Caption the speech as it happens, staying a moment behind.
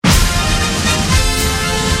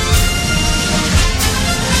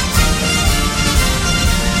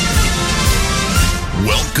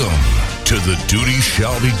Duty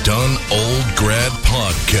Shall Be Done Old Grad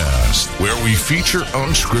Podcast, where we feature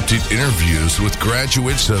unscripted interviews with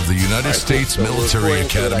graduates of the United States Military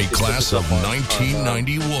Academy class of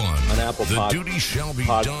 1991. The Duty Shall Be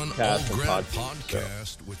Done Old Grad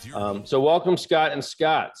Podcast. With your So welcome, Scott and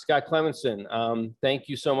Scott Clemenson. Thank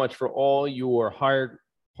you so much for all your hard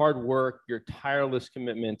work, your tireless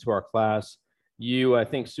commitment to our class. You, I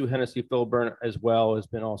think Sue Hennessy Filburn as well has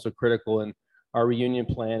been also critical in our reunion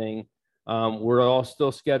planning. We're all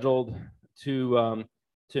still scheduled to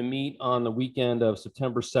meet on the weekend of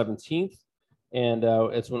September 17th, and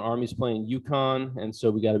it's when Army's playing UConn, and so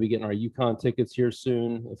we got to be getting our UConn tickets here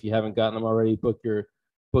soon. If you haven't gotten them already, book your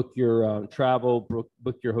travel,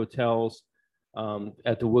 book your hotels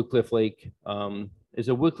at the Woodcliff Lake. Is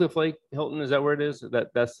it Woodcliff Lake Hilton? Is that where it is?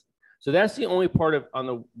 That's the only part of on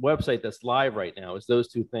the website that's live right now is those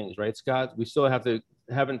two things, right, Scott? We still haven't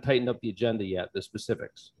tightened up the agenda yet, the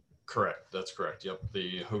specifics. Correct. That's correct. Yep.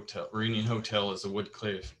 The Reunion Hotel is the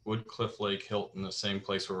Woodcliff Lake Hilton, the same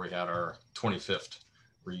place where we had our 25th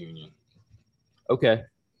reunion. Okay.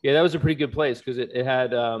 Yeah, that was a pretty good place because it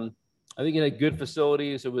had, I think it had good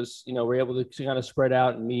facilities. It was, we're able to kind of spread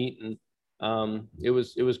out and meet, and it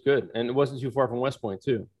was good, and it wasn't too far from West Point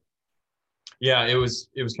too. Yeah, it was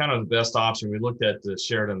kind of the best option. We looked at the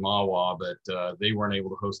Sheraton Mahwah, but they weren't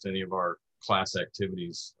able to host any of our class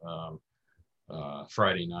activities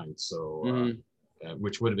Friday night, so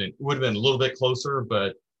which would have been a little bit closer,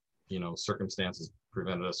 but circumstances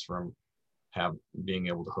prevented us from being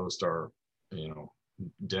able to host our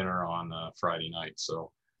dinner on Friday night.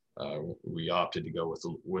 So we opted to go with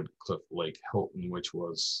the Woodcliff Lake Hilton, which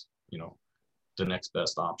was the next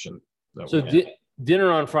best option. So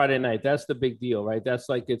dinner on Friday night, that's the big deal, right? That's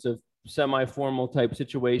like it's a semi-formal type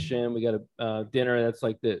situation. We got a dinner that's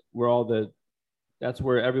like that's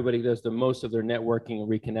where everybody does the most of their networking and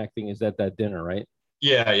reconnecting is at that dinner, right?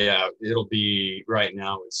 Yeah. It'll be right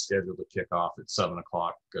now. It's scheduled to kick off at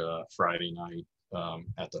 7:00 Friday night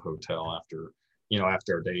at the hotel after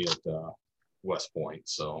our day at West Point.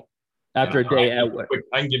 So after a day at what?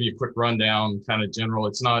 I can give you a quick rundown, kind of general.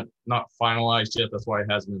 It's not finalized yet. That's why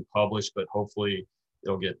it hasn't been published, but hopefully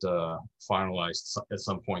it'll get finalized at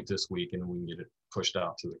some point this week, and we can get it pushed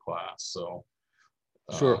out to the class. So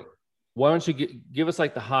sure. Why don't you give us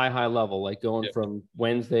like the high level, like going from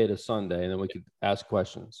Wednesday to Sunday, and then we could ask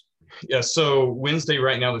questions. Yeah, so Wednesday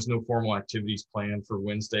right now, there's no formal activities planned for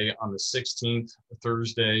Wednesday. On the 16th,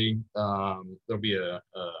 Thursday, there'll be a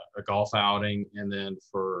golf outing, and then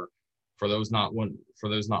for those not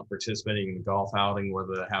participating in the golf outing,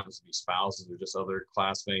 whether that happens to be spouses or just other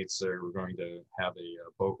classmates, we're going to have a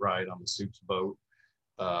boat ride on the Soups boat.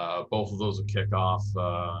 Both of those will kick off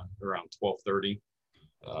around 12:30.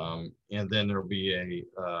 And then there'll be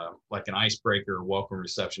like an icebreaker welcome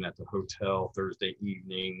reception at the hotel Thursday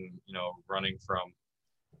evening, running from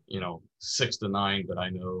 6 to 9, but I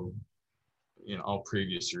know all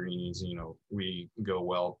previous reunions we go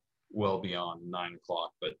well beyond 9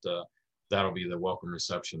 o'clock, but that'll be the welcome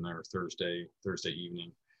reception there Thursday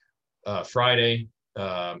evening. Friday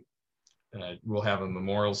we'll have a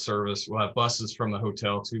memorial service. We'll have buses from the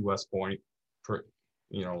hotel to West Point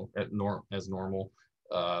as normal.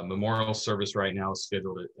 Memorial service right now is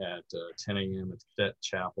scheduled at 10 a.m. at the Cadet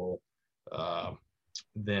Chapel.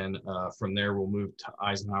 Then from there, we'll move to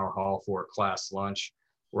Eisenhower Hall for a class lunch.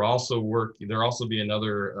 There'll also be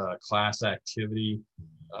another class activity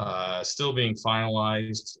still being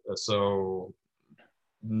finalized. So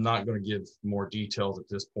not going to give more details at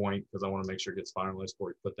this point because I want to make sure it gets finalized before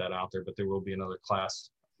we put that out there. But there will be another class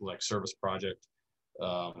like service project.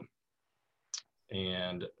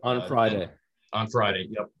 And on Friday. On Friday,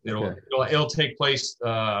 yep. It'll take place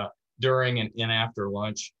during and after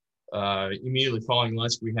lunch. Immediately following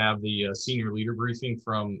lunch, we have the senior leader briefing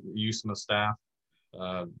from USMA staff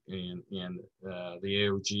and the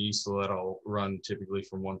AOG. So that'll run typically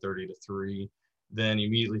from 1:30 to 3. Then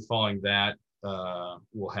immediately following that,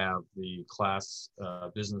 we'll have the class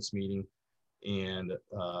business meeting. And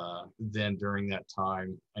then during that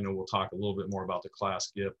time, I know we'll talk a little bit more about the class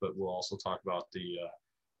gift, but we'll also talk about the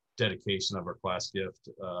dedication of our class gift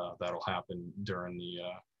that'll happen during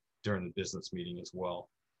the business meeting as well.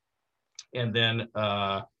 And then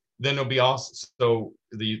there'll be also, so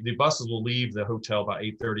the buses will leave the hotel about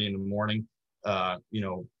 8:30 in the morning.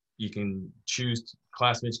 You can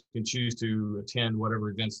classmates can choose to attend whatever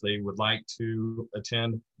events they would like to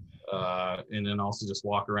attend, and then also just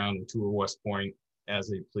walk around and tour West Point as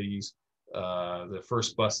they please. The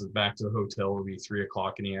first buses back to the hotel will be 3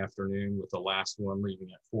 o'clock in the afternoon, with the last one leaving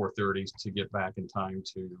at 4:30 to get back in time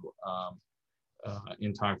for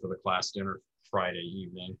the class dinner Friday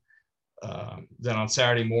evening. Then on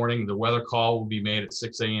Saturday morning, the weather call will be made at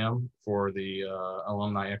 6 a.m. for the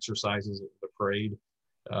alumni exercises at the parade.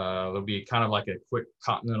 There'll be kind of like a quick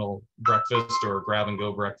continental breakfast or grab and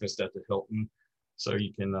go breakfast at the Hilton. So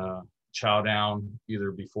you can chow down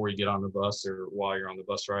either before you get on the bus or while you're on the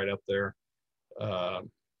bus ride up there.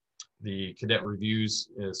 The cadet reviews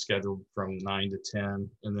is scheduled from 9 to 10.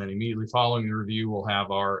 And then immediately following the review, we'll have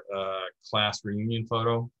our class reunion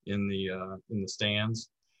photo in the stands.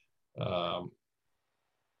 And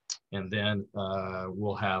then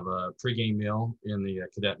we'll have a pregame meal in the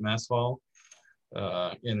cadet mess hall.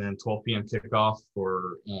 And then 12 p.m. kickoff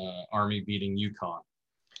for Army beating UConn.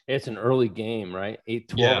 It's an early game, right?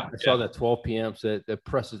 8-12. Yeah, I saw that 12 p.m. So that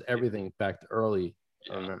presses everything back to early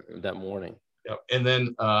that morning. Yep. And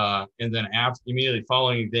then after immediately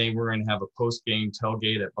following the game, we're going to have a post-game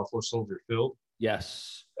tailgate at Buffalo Soldier Field.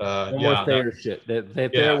 Yes. Yeah.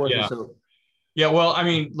 Well, I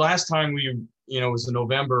mean, last time it was a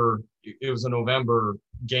November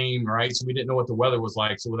game, right? So we didn't know what the weather was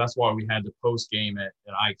like. So that's why we had the post-game at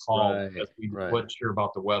iCall because we weren't sure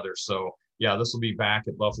about the weather. So yeah, this will be back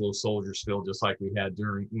at Buffalo Soldiers Field, just like we had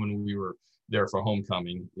when we were there for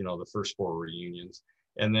homecoming, the first 4 reunions.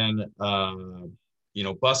 And then,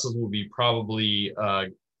 buses will be probably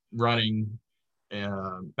running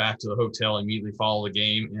back to the hotel immediately follow the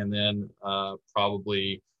game. And then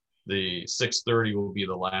probably the 6:30 will be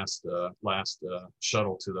the last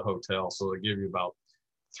shuttle to the hotel. So they give you about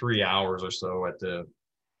 3 hours or so at the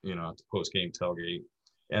post-game tailgate.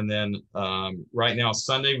 And then right now,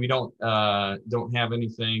 Sunday, we don't have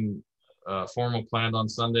anything formal planned on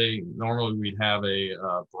Sunday. Normally we'd have a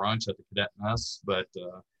brunch at the cadet mess, but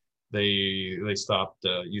they stopped.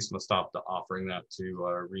 USMA stopped offering that to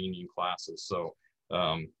reunion classes. So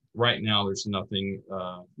right now there's nothing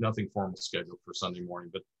formal scheduled for Sunday morning,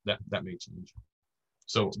 but that may change.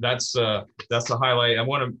 So that's the highlight. I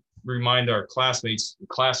want to remind our classmates,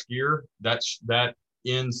 class gear that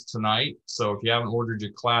ends tonight. So if you haven't ordered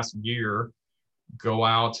your class gear, go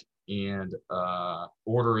out and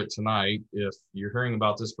order it tonight. If you're hearing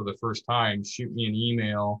about this for the first time, shoot me an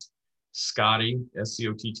email, Scotty,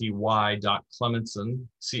 SCOTTY.Clemenson,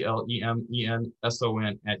 CLEMENSON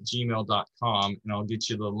 @gmail.com, and I'll get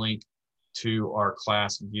you the link to our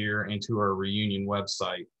class gear and to our reunion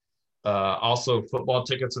website. Also, football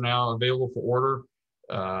tickets are now available for order.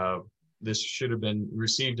 This should have been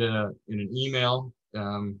received in an email.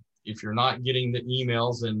 If you're not getting the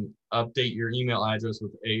emails, then update your email address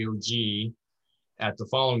with AOG at the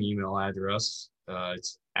following email address.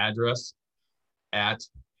 It's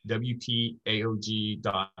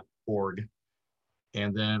address@wpaog.org.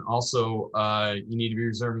 And then also you need to be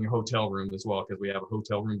reserving your hotel room as well, because we have a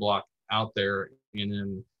hotel room block out there. And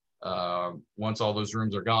then once all those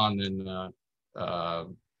rooms are gone, then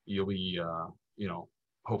you'll be,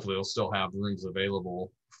 hopefully they'll still have rooms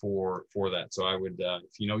available for that. So I would,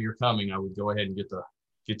 if you're coming, I would go ahead and get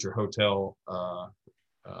your hotel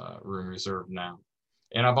room reserved now.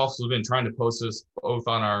 And I've also been trying to post this both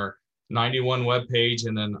on our 91 webpage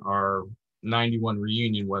and then our 91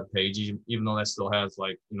 reunion webpage, even though that still has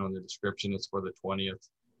in the description, it's for the 20th.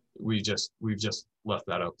 We've just left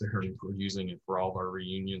that up there, and we're using it for all of our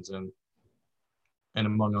reunions and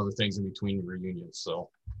among other things in between the reunions. So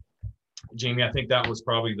Jamie, I think that was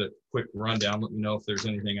probably the quick rundown. Let me know if there's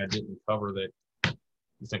anything I didn't cover that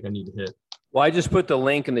you think I need to hit. Well, I just put the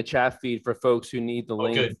link in the chat feed for folks who need the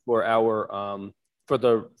link for our for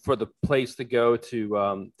the place to go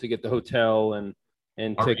to get the hotel and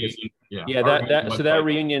tickets. That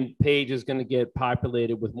reunion page is going to get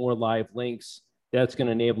populated with more live links. That's going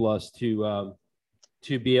to enable us to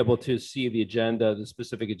be able to see the agenda, the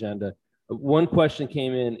specific agenda. One question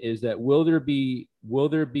came in is that will there be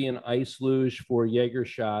an ice luge for Jaeger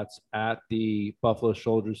shots at the Buffalo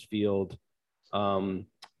Soldiers Field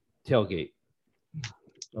tailgate?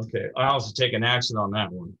 Okay, I also take an action on that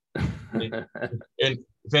one. And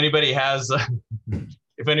if anybody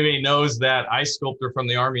knows that ice sculptor from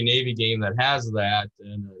the Army Navy game that has that,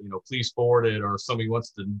 and please forward it, or if somebody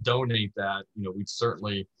wants to donate that, we'd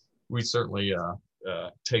certainly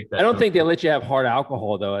take that. I don't think they let you have hard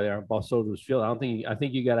alcohol though there at Buffalo Soldiers Field. I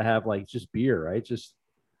think you got to have just beer, right?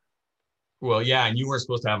 Well, yeah, and you weren't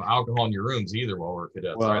supposed to have alcohol in your rooms either while we're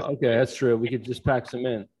cadets. Well, right? Okay, that's true. We could just pack some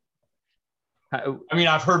in. I mean,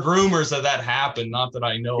 I've heard rumors that happened, not that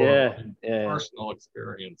I know of personal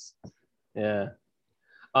experience. Yeah.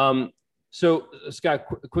 So Scott,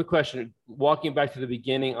 quick question. Walking back to the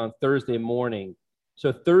beginning on Thursday morning.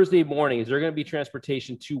 So Thursday morning, is there going to be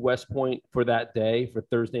transportation to West Point for that day for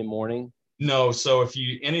Thursday morning? No. So if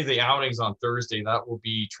any of the outings on Thursday, that will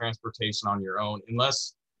be transportation on your own,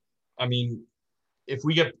 unless I mean, if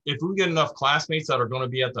we get enough classmates that are going to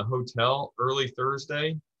be at the hotel early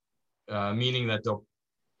Thursday, meaning that they'll,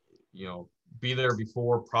 be there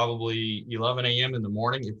before probably 11 a.m. in the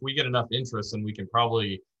morning. If we get enough interest, then we can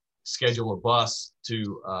probably schedule a bus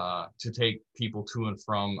to take people to and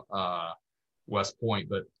from West Point.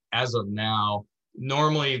 But as of now,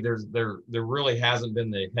 normally there really hasn't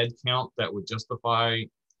been the head count that would justify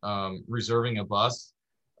reserving a bus.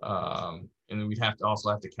 And then we'd also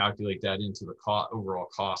have to calculate that into the overall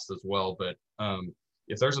cost as well. But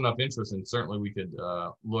if there's enough interest, then certainly we could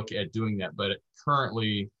look at doing that. But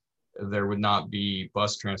currently, there would not be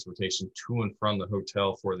bus transportation to and from the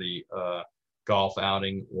hotel for the golf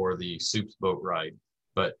outing or the Soups boat ride.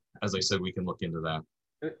 But as I said, we can look into that.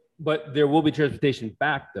 But there will be transportation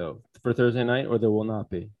back, though, for Thursday night, or there will not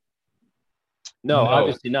be? No.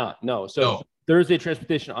 Obviously not. No. So no. Thursday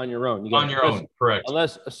transportation on your own. On your own, correct.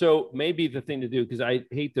 So maybe the thing to do, because I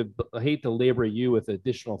hate to labor you with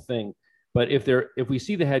additional thing, but if we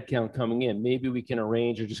see the head count coming in, maybe we can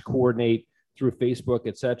arrange or just coordinate through Facebook,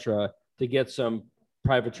 et cetera, to get some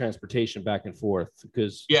private transportation back and forth.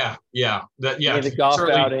 Because the golf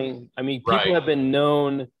outing. I mean, people have been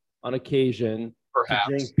known on occasion perhaps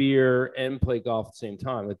to drink beer and play golf at the same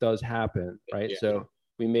time. It does happen, right? Yeah. So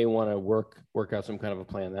we may want to work out some kind of a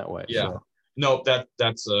plan that way. Yeah. So. No,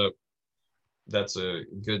 that's a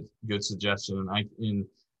good suggestion. And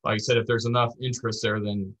like I said, if there's enough interest there,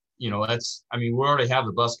 then we already have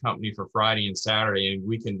the bus company for Friday and Saturday, and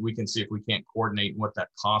we can see if we can't coordinate what that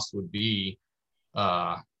cost would be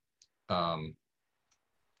on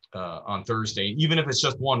Thursday, even if it's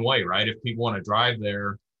just one way, right? If people want to drive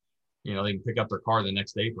there, they can pick up their car the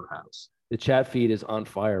next day, perhaps. The chat feed is on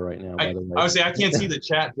fire right now. By the way, I would say I can't see the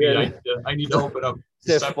chat feed. I need to open up.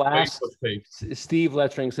 Steve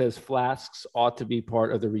Lettering says flasks ought to be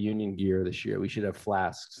part of the reunion gear this year. We should have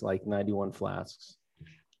flasks, like 91 flasks.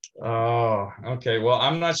 Oh, okay. Well,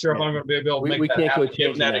 I'm not sure if I'm going to be able to make that happen,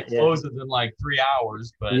 given that it closes in like 3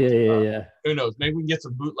 hours. But yeah. Who knows? Maybe we can get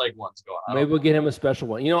some bootleg ones going. Maybe we'll get him a special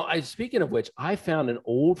one. Speaking of which, I found an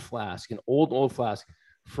old flask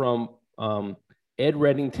from Ed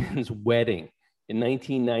Reddington's wedding in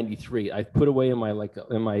 1993. I put away in my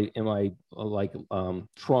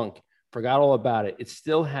trunk. Forgot all about it. It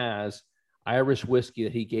still has Irish whiskey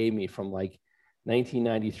that he gave me from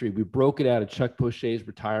 1993. We broke it out of Chuck Poche's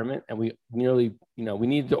retirement, and we nearly, we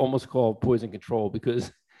needed to almost call poison control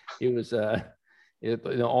because it was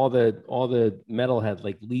all the metal had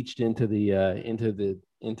leached into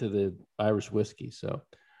the Irish whiskey. So,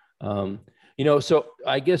 so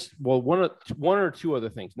I guess one or two other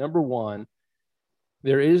things. Number one,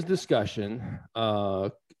 there is discussion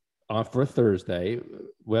for Thursday.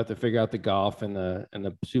 We have to figure out the golf and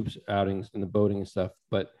the Soups outings and the boating and stuff,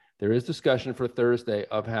 but there is discussion for Thursday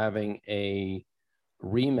of having a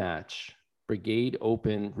rematch, Brigade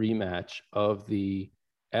Open rematch of the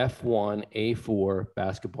F1 A4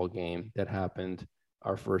 basketball game that happened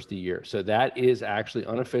our first year. So that is actually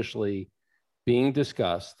unofficially being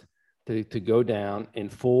discussed to go down in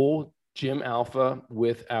full Gym Alpha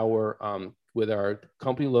with our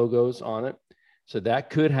company logos on it. So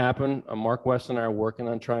that could happen. Mark West and I are working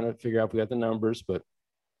on trying to figure out if we got the numbers, but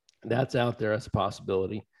that's out there as a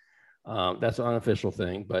possibility. That's an unofficial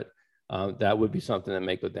thing, but that would be something that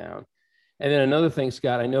may go down. And then another thing,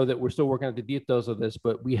 Scott, I know that we're still working out the details of this,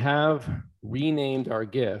 but we have renamed our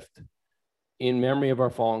gift in memory of our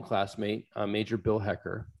fallen classmate, Major Bill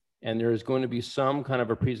Hecker. And there is going to be some kind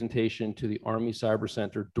of a presentation to the Army Cyber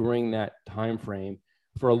Center during that time frame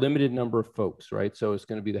for a limited number of folks, right? So it's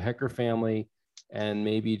going to be the Hecker family and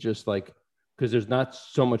maybe just because there's not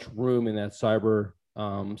so much room in that cyber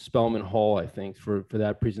Spellman Hall, I think, for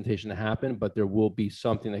that presentation to happen, but there will be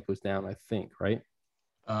something that goes down, I think, right?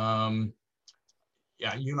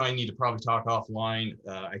 Yeah, you and I need to probably talk offline.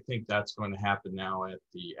 I think that's going to happen now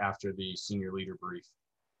after the senior leader brief,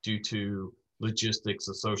 due to logistics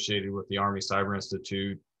associated with the Army Cyber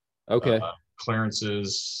Institute. Okay.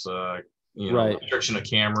 Clearances, right. Restriction of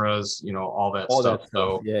cameras, all that stuff.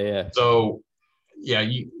 So yeah. So yeah,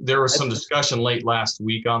 there was some discussion late last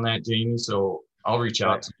week on that, Jamie. So I'll reach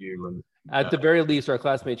out to you. And at the very least, our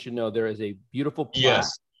classmates should know there is a beautiful plaque.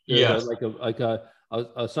 Yes. Like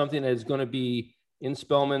a something that is going to be in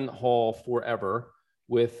Spellman Hall forever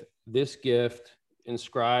with this gift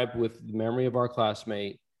inscribed with the memory of our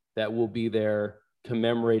classmate that will be there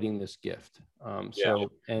commemorating this gift.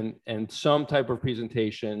 So and some type of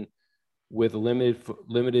presentation with a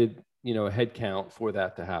limited head count for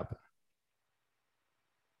that to happen.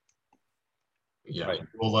 Yeah. Right.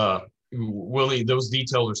 Willie, those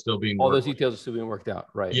details are still being all worked. those details are still being worked out,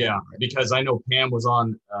 right? Yeah, because I know Pam was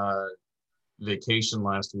on vacation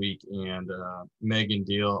last week, and Megan,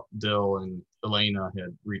 Dill, and Elena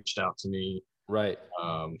had reached out to me right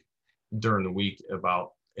during the week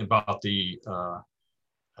about the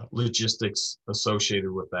logistics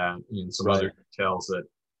associated with that and some other details that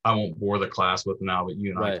I won't bore the class with now, but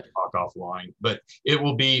you and I can talk offline. But it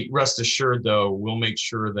will be, rest assured though, we'll make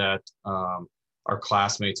sure that our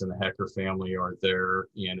classmates in the Hecker family are there,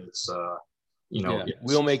 and it's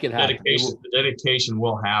we'll make it happen. The dedication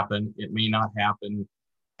will happen. It may not happen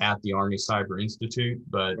at the Army Cyber Institute,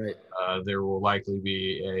 but there will likely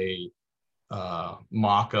be a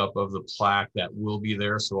mock-up of the plaque that will be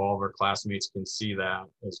there, so all of our classmates can see that,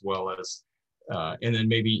 as well as and then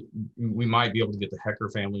maybe we might be able to get the Hecker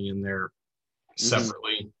family in there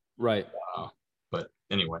separately. Right. But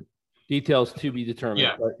anyway, details to be determined.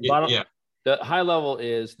 The high level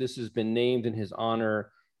is this has been named in his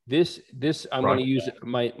honor. This I'm going to use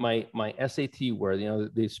my SAT word,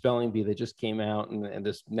 the spelling bee that just came out, and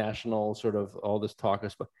this national sort of all this talk.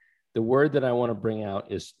 The word that I want to bring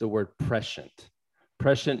out is the word prescient.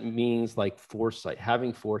 Prescient means like foresight,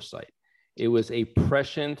 having foresight. It was a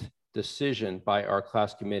prescient decision by our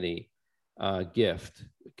class committee, gift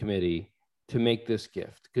committee, to make this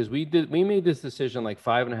gift, because we made this decision like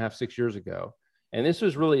 5.5, 6 years ago. And this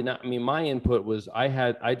was really not, my input was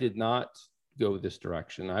I did not go this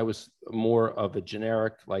direction. I was more of a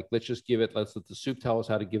generic, like, let's just give it, let's let the soup tell us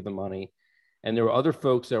how to give the money. And there were other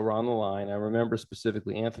folks that were on the line. I remember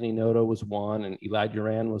specifically Anthony Noto was one, and Eli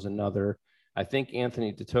Duran was another. I think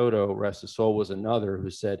Anthony DeToto, rest his soul, was another, who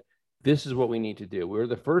said, this is what we need to do. We're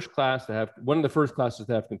the first class to have, one of the first classes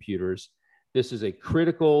to have computers. This is a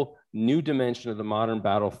critical new dimension of the modern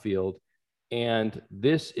battlefield. And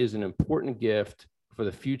this is an important gift for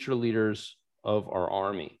the future leaders of our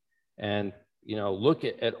Army. And, look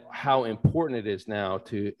at how important it is now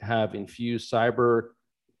to have infused cyber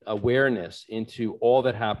awareness into all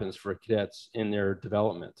that happens for cadets in their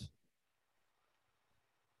development.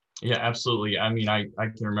 Yeah, absolutely. I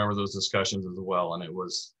can remember those discussions as well. And it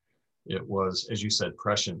was, as you said,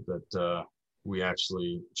 prescient that we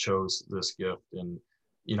actually chose this gift. And,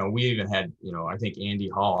 we even had, I think Andy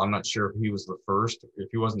Hall, I'm not sure if he was the first, if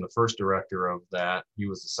he wasn't the first director of that, he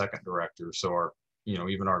was the second director. So our,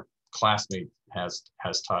 even our classmate has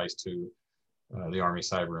ties to the Army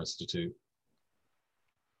Cyber Institute.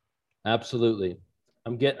 Absolutely.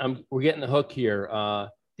 We're getting the hook here.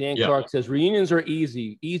 Dan Clark says reunions are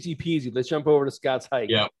easy peasy. Let's jump over to Scott's hike.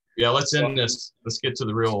 Yeah. Let's end this. Let's get to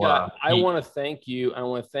the real. Scott, I want to thank you. I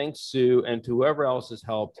want to thank Sue and to whoever else has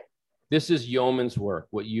helped. This is yeoman's work,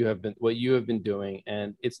 what you have been doing,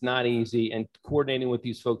 and it's not easy. And coordinating with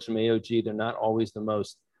these folks from AOG, they're not always the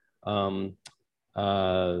most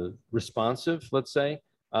responsive, let's say.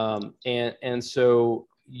 And so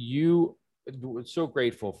we're so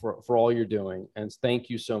grateful for all you're doing, and thank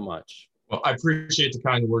you so much. Well, I appreciate the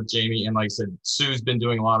kind word, Jamie. And like I said, Sue's been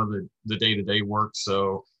doing a lot of the day-to-day work,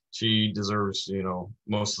 so she deserves,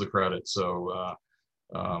 most of the credit. So,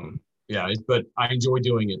 but I enjoy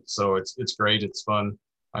doing it. So it's great. It's fun.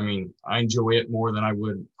 I enjoy it more than I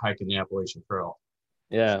would hiking the Appalachian Trail.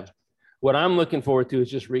 Yeah. What I'm looking forward to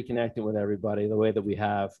is just reconnecting with everybody the way that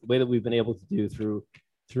we've been able to do through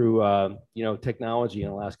technology in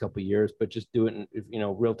the last couple of years, but just do it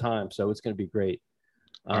in, real time. So it's going to be great.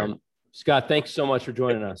 Scott, thanks so much for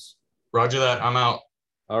joining us. Roger that. I'm out.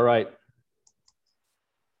 All right.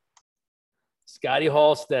 Scotty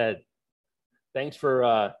Halstead, thanks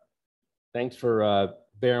for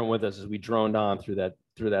bearing with us as we droned on through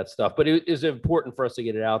that stuff. But it is important for us to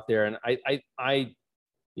get it out there. And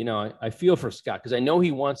I feel for Scott, because I know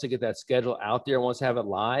he wants to get that schedule out there, wants to have it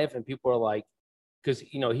live, and people are like, because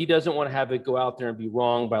he doesn't want to have it go out there and be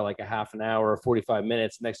wrong by like a half an hour or 45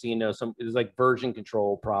 minutes. Next thing you know, there's like version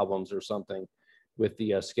control problems or something with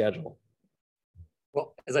the schedule.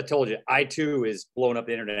 Well, as I told you, I too is blowing up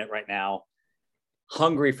the internet right now,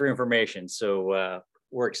 hungry for information. So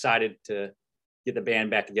we're excited to get the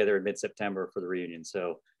band back together in mid-September for the reunion.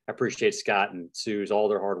 So I appreciate Scott and Sue's all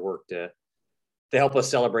their hard work to help us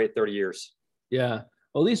celebrate 30 years. Yeah.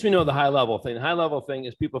 Well, at least we know the high level thing. The high level thing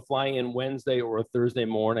is people flying in Wednesday or a Thursday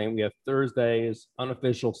morning. We have Thursday is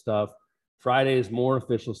unofficial stuff. Friday is more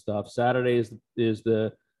official stuff. Saturday is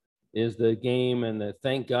the game, and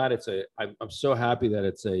thank God I'm so happy that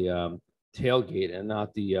it's a tailgate and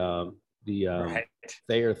not the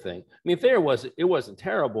Thayer thing. Thayer wasn't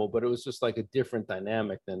terrible, but it was just like a different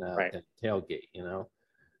dynamic than tailgate,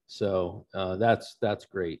 So that's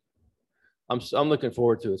great. I'm looking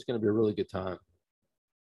forward to it. It's going to be a really good time.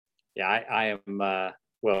 Yeah, I am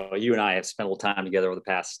well, you and I have spent a little time together over the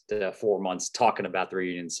past 4 months talking about the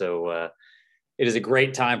reunion. So it is a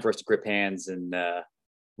great time for us to grip hands and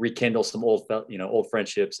rekindle some old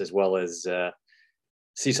friendships, as well as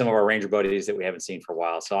see some of our Ranger buddies that we haven't seen for a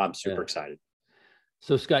while. So I'm super excited.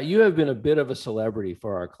 So Scott, you have been a bit of a celebrity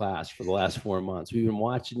for our class for the last 4 months. We've been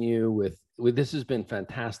watching you with this has been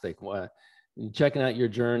fantastic. Checking out your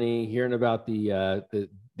journey, hearing about the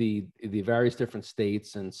various different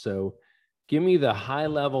states. And so give me the high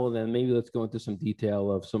level, and then maybe let's go into some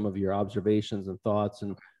detail of some of your observations and thoughts.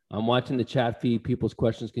 And I'm watching the chat feed. People's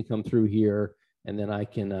questions can come through here, and then I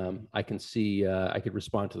can see, I could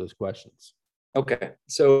respond to those questions. Okay.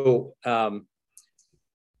 So I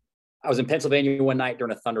was in Pennsylvania one night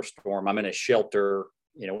during a thunderstorm. I'm in a shelter.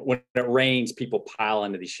 When it rains, people pile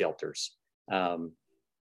into these shelters. And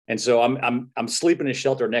so I'm sleeping in a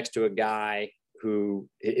shelter next to a guy who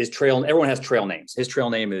is everyone has trail names. His trail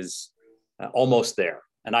name is Almost There.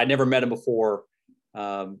 And I'd never met him before.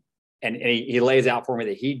 And he lays out for me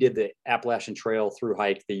that he did the Appalachian Trail through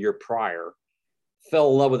hike the year prior, fell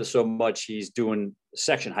in love with it so much he's doing a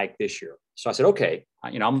section hike this year. So I said, okay,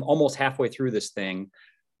 I'm almost halfway through this thing.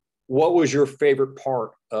 What was your favorite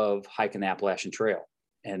part of hiking the Appalachian Trail?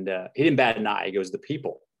 And he didn't bat an eye. He goes, the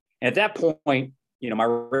people. And at that point, my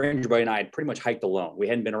Ranger buddy and I had pretty much hiked alone. We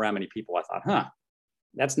hadn't been around many people. I thought,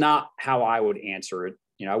 that's not how I would answer it.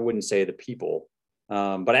 I wouldn't say the people.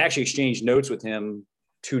 But I actually exchanged notes with him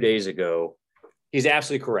 2 days ago. He's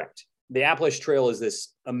absolutely correct. The Appalachian Trail is this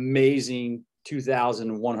amazing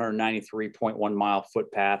 2,193.1 mile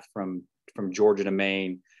footpath from Georgia to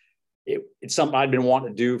Maine. It's something I'd been wanting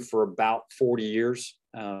to do for about 40 years.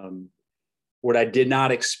 What I did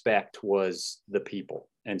not expect was the people.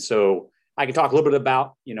 And so I can talk a little bit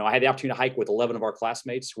about, I had the opportunity to hike with 11 of our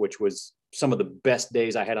classmates, which was some of the best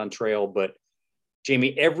days I had on trail. But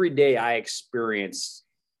Jamie, every day I experienced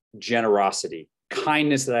generosity,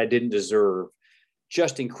 kindness that I didn't deserve,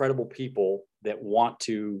 just incredible people that want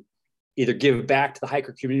to either give back to the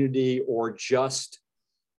hiker community or just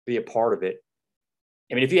be a part of it.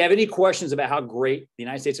 I mean, if you have any questions about how great the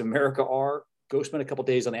United States of America are, go spend a couple of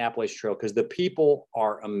days on the Appalachian Trail, because the people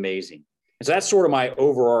are amazing. And so that's sort of my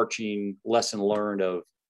overarching lesson learned of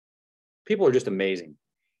people are just amazing.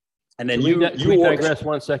 And then you digress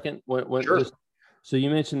 1 second. Sure. So you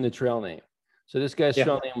mentioned the trail name. So this guy's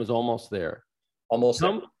trail name was Almost There. Almost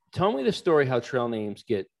There. Tell me the story how trail names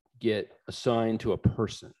get assigned to a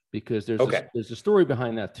person, because there's a story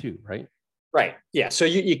behind that too, right? Right. Yeah. So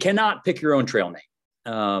you cannot pick your own trail name.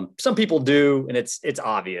 Some people do, and it's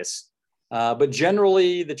obvious. But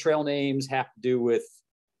generally, the trail names have to do with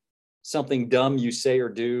something dumb you say or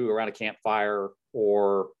do around a campfire,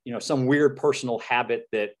 or some weird personal habit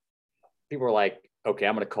that people are like, okay,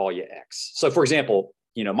 I'm going to call you X. So, for example,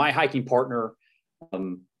 my hiking partner,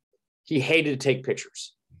 he hated to take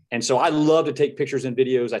pictures, and so I love to take pictures and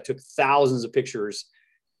videos. I took thousands of pictures,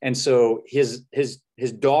 and so his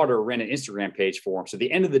daughter ran an Instagram page for him. So at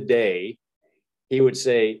the end of the day, he would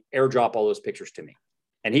say, airdrop all those pictures to me.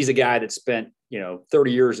 And he's a guy that spent,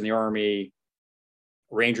 30 years in the Army,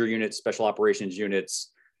 Ranger units, special operations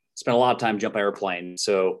units, spent a lot of time jumping airplanes.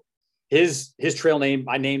 So his trail name,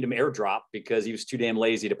 I named him Airdrop because he was too damn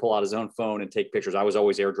lazy to pull out his own phone and take pictures. I was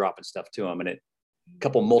always airdropping stuff to him, and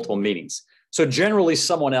multiple meetings. So generally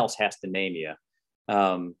someone else has to name you.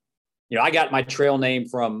 I got my trail name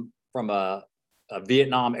from a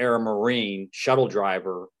Vietnam era Marine shuttle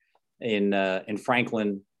driver in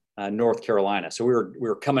Franklin, North Carolina. So we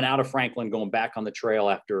were coming out of Franklin, going back on the trail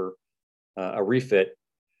after a refit,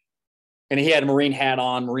 and he had a Marine hat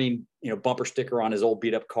on, Marine, bumper sticker on his old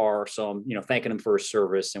beat up car. So I'm, thanking him for his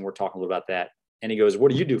service, and we're talking a little about that. And he goes,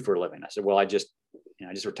 "What do you do for a living?" I said, "Well, I just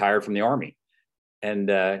retired from the Army." And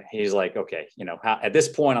he's like, "Okay, at this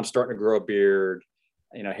point, I'm starting to grow a beard,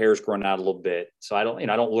 hair's growing out a little bit. So I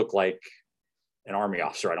don't look like an Army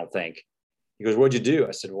officer, I don't think." He goes, "What'd you do?"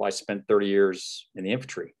 I said, "Well, I spent 30 years in the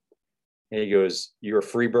infantry." And he goes, "You're a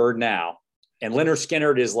free bird now." And Leonard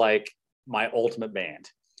Skinner is like my ultimate band.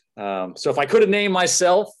 So if I could have named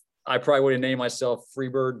myself, I probably would have named myself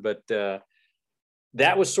Freebird. But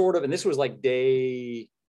that was sort of, and this was like day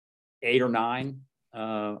 8 or 9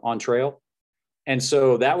 on trail. And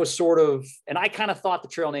so that was sort of, and I kind of thought the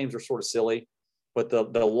trail names were sort of silly, but the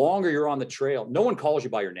longer you're on the trail, no one calls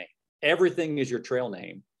you by your name. Everything is your trail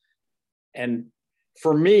name. And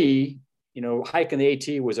for me, hiking the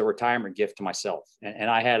AT was a retirement gift to myself. And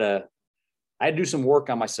I had to do some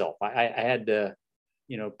work on myself. I had to,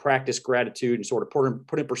 practice gratitude and sort of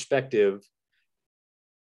put in perspective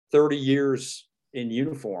 30 years in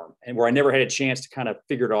uniform, and where I never had a chance to kind of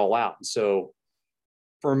figure it all out. And so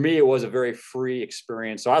for me, it was a very free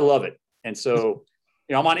experience. So I love it. And so,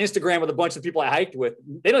 I'm on Instagram with a bunch of people I hiked with.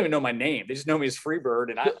 They don't even know my name. They just know me as Freebird.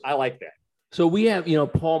 And I like that. So we have,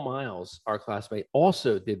 Paul Miles, our classmate,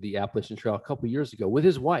 also did the Appalachian Trail a couple of years ago with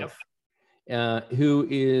his wife, who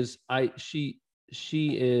is, she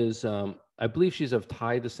is, I believe she's of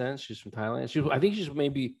Thai descent. She's from Thailand. I think she's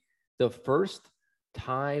maybe the first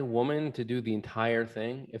Thai woman to do the entire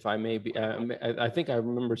thing. If I may be, I think I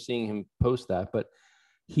remember seeing him post that, but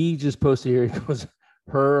he just posted here. He goes,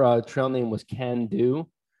 her trail name was Can Do,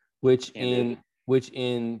 which in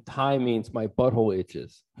Thai means my butthole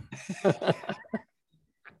itches. I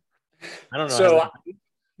don't know. So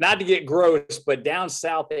not to get gross, but down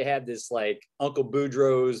south, they had this like Uncle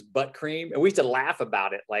Boudreaux's butt cream. And we used to laugh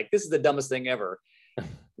about it. Like, this is the dumbest thing ever.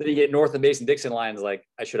 Then you get north of Mason-Dixon lines. Like,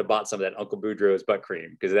 I should have bought some of that Uncle Boudreaux's butt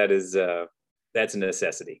cream, because that's a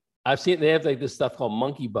necessity. I've seen, they have like this stuff called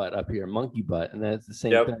monkey butt up here, monkey butt. And that's the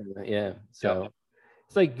same thing. Yeah. So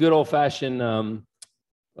it's like good old fashioned,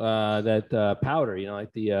 that powder,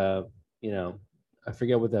 like the, I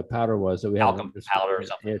forget what that powder was that we talcum powder or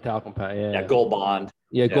something. Yeah, talcum powder. Yeah, Gold Bond.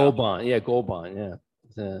 Yeah, Gold Bond. Yeah, Gold Bond. Yeah.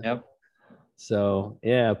 Yep. So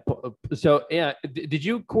did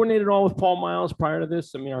you coordinate it all with Paul Miles prior to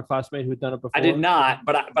this? I mean, our classmate who had done it before. I did not,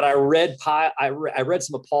 but I read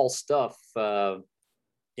some of Paul's stuff, and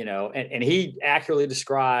he accurately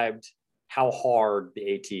described how hard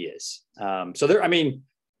the AT is. So there, I mean,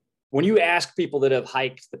 when you ask people that have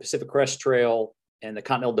hiked the Pacific Crest Trail and the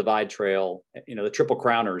Continental Divide Trail, the Triple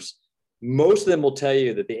Crowners, most of them will tell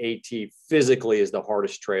you that the AT physically is the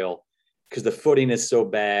hardest trail, because the footing is so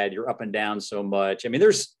bad. You're up and down so much. I mean,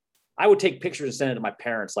 I would take pictures and send it to my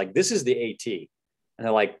parents. Like, this is the AT. And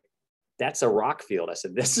they're like, that's a rock field. I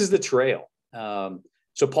said, this is the trail.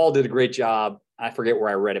 So Paul did a great job. I forget where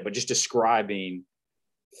I read it, but just describing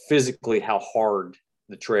physically how hard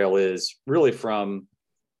the trail is, really from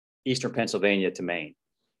Eastern Pennsylvania to Maine.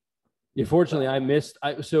 Yeah, fortunately,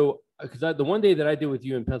 because the one day that I did with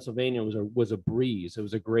you in Pennsylvania was a breeze. It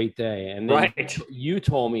was a great day, and then you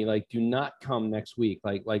told me, like, do not come next week,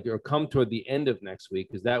 like or come toward the end of next week,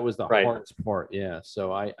 because that was the hardest part. Yeah,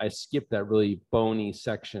 so I skipped that really bony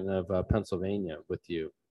section of Pennsylvania with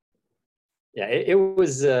you. Yeah, it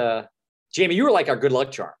was Jamie. You were like our good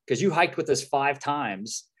luck charm, because you hiked with us 5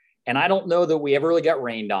 times. And I don't know that we ever really got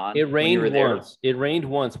rained on. It rained once. It rained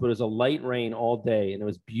once, but it was a light rain all day, and it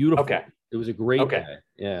was beautiful. Okay. It was a great day.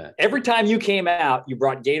 Yeah. Every time you came out, you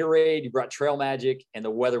brought Gatorade, you brought Trail Magic, and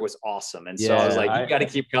the weather was awesome. And so I was like, you got to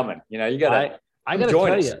keep coming. You got to. I got to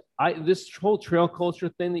tell you, this whole trail culture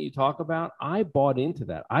thing that you talk about, I bought into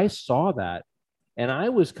that. I saw that, and I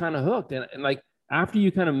was kind of hooked. And like, after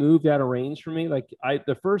you kind of moved out of range for me, like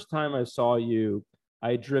the first time I saw you,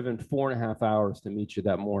 I had driven 4.5 hours to meet you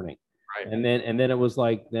that morning. Right. And then it was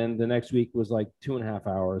like, then the next week was like 2.5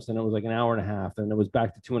 hours, and it was like an hour and a half, and it was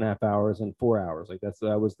back to 2.5 hours and 4 hours. Like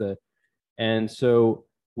and so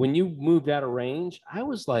when you moved out of range, I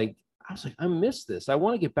was like, I miss this. I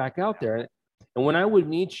want to get back out there. And when I would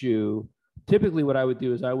meet you, typically what I would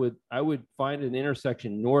do is I would find an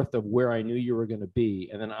intersection north of where I knew you were going to be.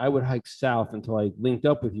 And then I would hike south until I linked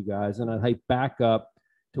up with you guys, and I'd hike back up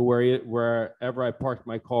to wherever I parked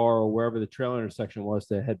my car, or wherever the trail intersection was,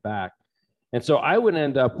 to head back. And so I would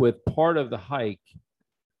end up with part of the hike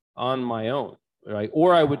on my own, right?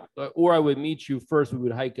 Or I would meet you first. We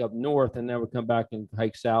would hike up north, and then would come back and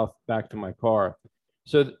hike south back to my car.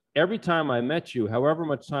 So every time I met you, however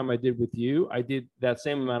much time I did with you, I did that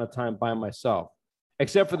same amount of time by myself,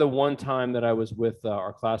 except for the one time that I was with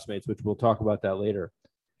our classmates, which we'll talk about that later.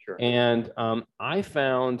 Sure. And I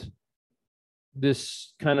found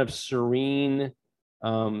this kind of serene,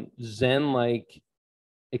 Zen-like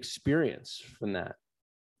experience from that.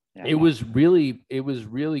 Yeah. It was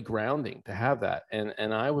really grounding to have that.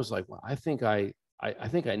 And I was like, well, I think I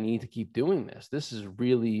need to keep doing this. This is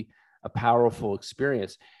really a powerful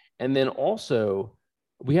experience. And then also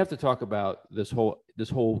we have to talk about this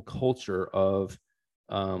whole culture of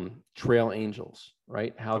trail angels,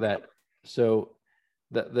 right? How that, so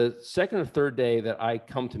the second or third day that I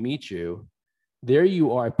come to meet you, there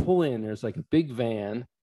you are. I pull in, there's like a big van,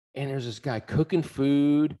 and there's this guy cooking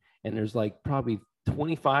food, and there's like probably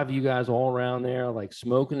 25 of you guys all around there, like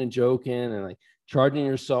smoking and joking and like charging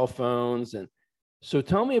your cell phones. And so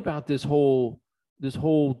tell me about this whole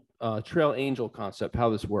trail angel concept, how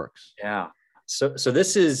this works. Yeah. So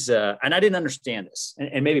this is, and I didn't understand this,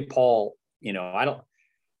 and maybe Paul,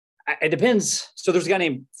 it depends. So there's a guy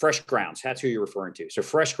named Fresh Grounds. That's who you're referring to. So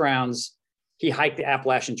Fresh Grounds, he hiked the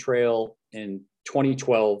Appalachian Trail in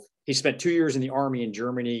 2012. He spent 2 years in the Army in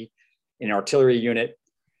Germany in an artillery unit.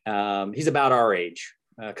 He's about our age.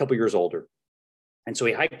 a couple years older. And so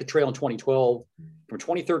he hiked the trail in 2012. From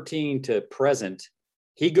 2013 to present,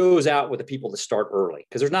 he goes out with the people that start early,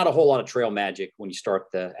 because there's not a whole lot of trail magic when you start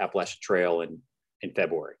the Appalachian Trail in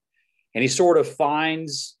February. And he sort of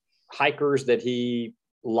finds hikers that he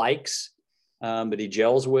likes, that he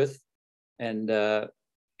gels with, and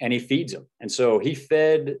he feeds them. And so he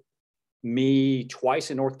fed me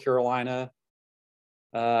twice in North Carolina,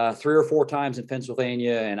 3 or 4 times in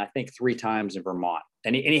Pennsylvania, and I think 3 times in Vermont.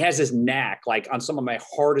 And he has this knack, like on some of my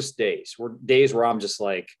hardest days, days where I'm just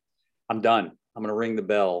like, I'm done. I'm going to ring the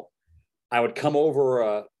bell. I would come over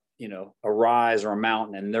a rise or a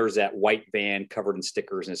mountain, and there's that white van covered in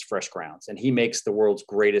stickers and it's fresh grounds. And he makes the world's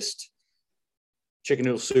greatest chicken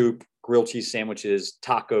noodle soup, grilled cheese sandwiches,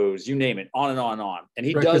 tacos, you name it, on and on and on. And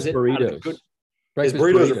he does it. Burritos. His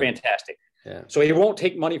burritos are fantastic. Yeah. So he won't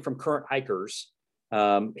take money from current hikers.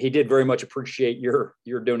 He did very much appreciate your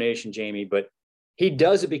donation, Jamie, but he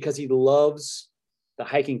does it because he loves the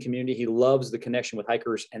hiking community. He loves the connection with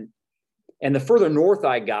hikers. And the further north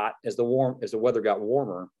I got, as the weather got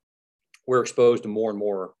warmer, we're exposed to more and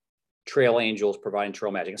more trail angels providing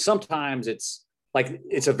trail magic. And sometimes it's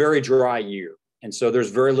a very dry year. And so there's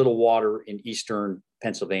very little water in eastern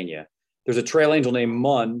Pennsylvania. There's a trail angel named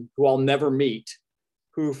Munn, who I'll never meet,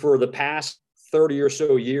 who for the past 30 or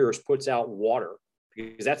so years puts out water,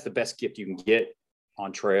 because that's the best gift you can get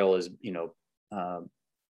on trail is,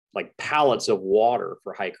 like pallets of water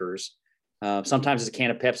for hikers. Sometimes it's a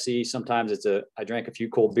can of Pepsi. Sometimes I drank a few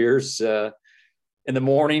cold beers in the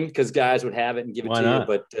morning because guys would have it and give it to you.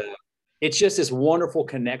 But it's just this wonderful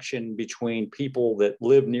connection between people that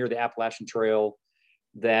live near the Appalachian Trail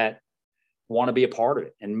that want to be a part of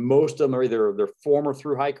it. And most of them are either their former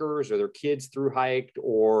through hikers or their kids through hiked,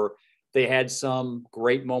 or they had some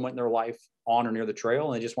great moment in their life on or near the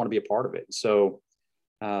trail and they just want to be a part of it. So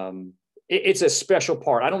it's a special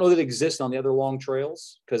part. I don't know that it exists on the other long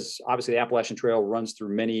trails, because obviously the Appalachian Trail runs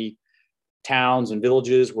through many towns and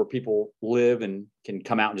villages where people live and can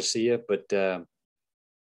come out and just see it. But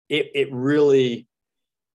it really,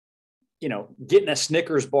 getting a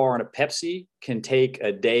Snickers bar and a Pepsi can take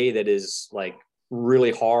a day that is like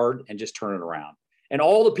really hard and just turn it around. And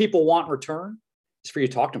all the people want in return is for you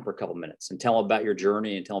to talk to them for a couple of minutes and tell them about your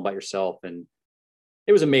journey and tell them about yourself. And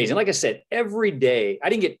it was amazing. Like I said, every day, I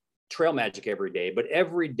didn't get trail magic every day, but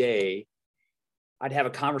every day I'd have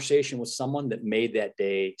a conversation with someone that made that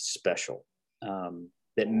day special,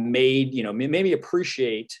 that made me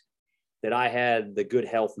appreciate that I had the good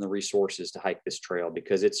health and the resources to hike this trail,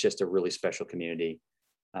 because it's just a really special community.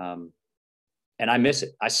 And I miss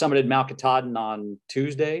it. I summited Mount Katahdin on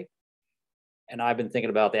Tuesday, and I've been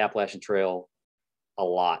thinking about the Appalachian Trail a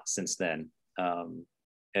lot since then.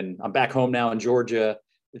 And I'm back home now in Georgia.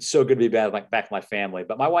 It's so good to be back with my family.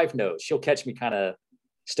 But my wife knows. She'll catch me kind of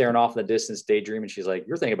staring off in the distance, daydreaming. She's like,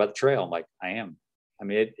 "You're thinking about the trail." I'm like, "I am." I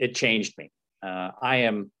mean, it changed me.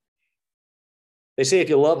 They say if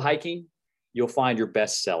you love hiking, you'll find your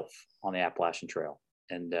best self on the Appalachian Trail.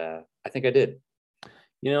 And I think I did.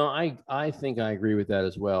 I think I agree with that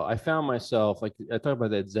as well. I found myself, like I talk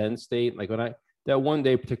about that Zen state, like that one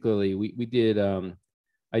day particularly, we did,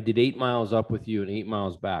 I did 8 miles up with you and 8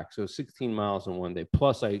 miles back. So 16 miles in one day.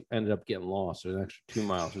 Plus I ended up getting lost. So an extra 2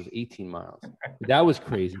 miles. It was 18 miles. That was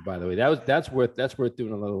crazy, by the way. That's worth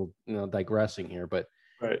doing a little, digressing here, but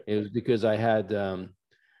right. It was because I had,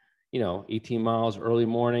 18 miles early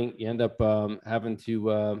morning. You end up having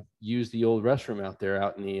to use the old restroom out there,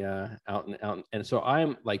 out in the and so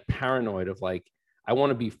I'm like paranoid of like, I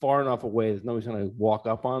want to be far enough away that nobody's going to walk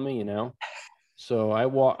up on me, So I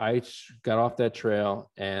got off that trail,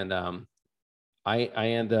 and I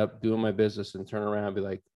end up doing my business and turn around and be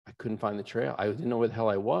like, I couldn't find the trail. I didn't know where the hell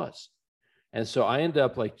I was. And so I end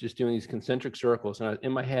up like just doing these concentric circles. And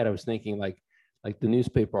in my head, I was thinking like the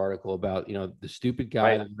newspaper article about, the stupid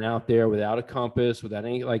guy that's out there without a compass, without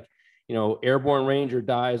any, airborne ranger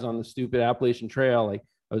dies on the stupid Appalachian Trail. Like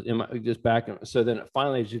I was just back. So then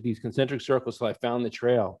finally I did these concentric circles. So I found the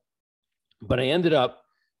trail, but I ended up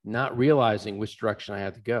not realizing which direction I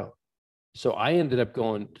had to go. So I ended up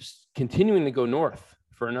continuing to go north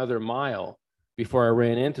for another mile before I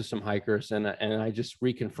ran into some hikers. And I just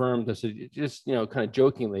reconfirmed, I said, just, kind of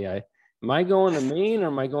jokingly, am I going to Maine or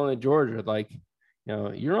am I going to Georgia? Like,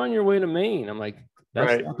 you're on your way to Maine. I'm like,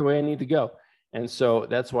 that's not the way I need to go. And so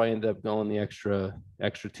that's why I ended up going the extra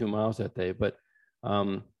 2 miles that day. But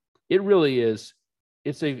it really is,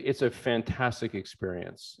 it's a fantastic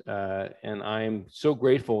experience. And I'm so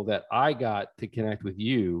grateful that I got to connect with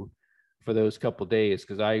you for those couple of days,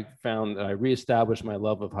 because I found that I reestablished my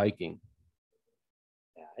love of hiking.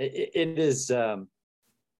 It is,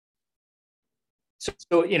 So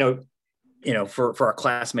for our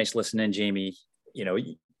classmates listening, Jamie,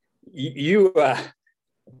 you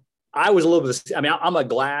I was a little bit, I mean, I'm a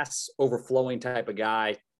glass overflowing type of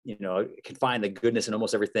guy, can find the goodness in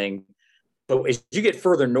almost everything. But as you get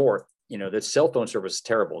further north, the cell phone service is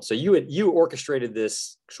terrible. So you orchestrated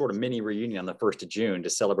this sort of mini reunion on the 1st of June to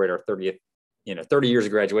celebrate our 30th, 30 years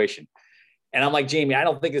of graduation. And I'm like, Jamie, I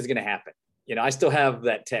don't think this is going to happen. I still have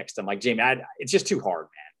that text. I'm like, Jamie, it's just too hard,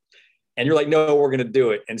 man. And you're like, no, we're going to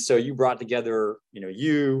do it. And so you brought together,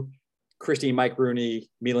 you, Christy, Mike Rooney,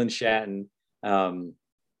 Milan Shatton.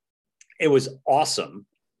 It was awesome.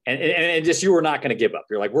 And just, you were not going to give up.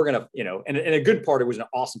 You're like, we're going to, and a good part, it was an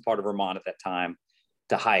awesome part of Vermont at that time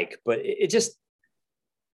to hike, but it's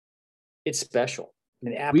special. I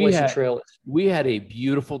mean, Appalachian Trail. We had a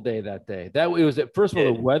beautiful day that day. First of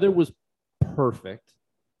all, the weather was perfect.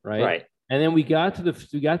 Right. And then we got to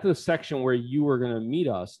the section where you were going to meet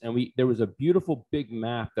us. And there was a beautiful big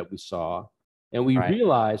map that we saw, and we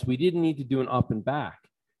realized we didn't need to do an up and back.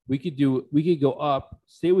 We could go up,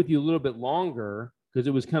 stay with you a little bit longer, because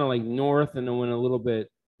it was kind of like north and then went a little bit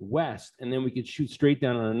west, and then we could shoot straight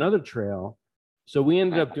down on another trail. So we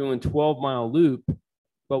ended up doing 12-mile loop,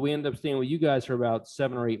 but we ended up staying with you guys for about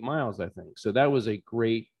 7 or 8 miles, I think. So that was a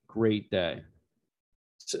great, great day.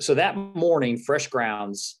 So that morning, Fresh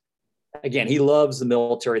Grounds, again, he loves the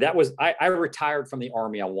military. I retired from the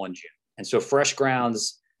Army on 1 June. And so Fresh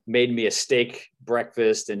Grounds made me a steak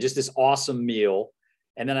breakfast and just this awesome meal.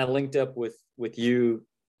 And then I linked up with you,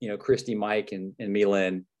 Christy, Mike, and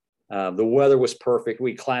Milan. The weather was perfect.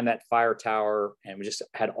 We climbed that fire tower and we just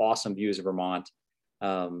had awesome views of Vermont.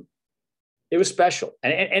 It was special.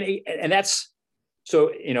 And that's,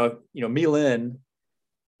 so, Milan,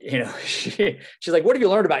 she's like, what have you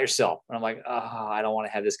learned about yourself? And I'm like, I don't want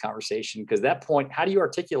to have this conversation, because at that point, how do you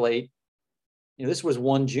articulate, this was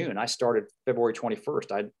 1 June. I started February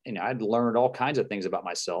 21st. I'd learned all kinds of things about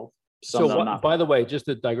myself. By the way, just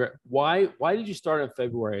to digress, why did you start in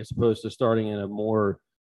February as opposed to starting in a more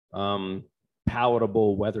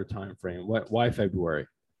palatable weather time frame? Why February?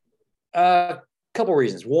 A couple of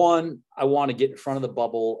reasons. One, I want to get in front of the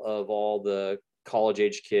bubble of all the college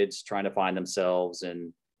age kids trying to find themselves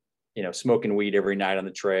and, smoking weed every night on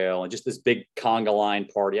the trail and just this big conga line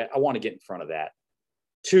party. I want to get in front of that.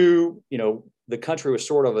 Two, the country was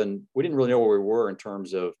sort of we didn't really know where we were in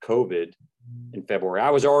terms of COVID in February. I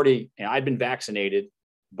was already, I'd been vaccinated,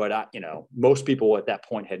 but most people at that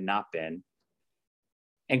point had not been.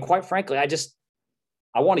 And quite frankly, I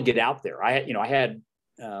want to get out there. I had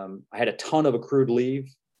a ton of accrued leave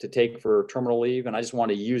to take for terminal leave, and I just want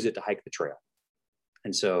to use it to hike the trail.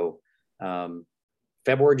 And so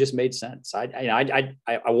February just made sense. I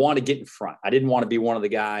want to get in front. I didn't want to be one of the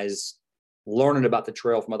guys learning about the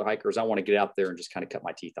trail from other hikers. I want to get out there and just kind of cut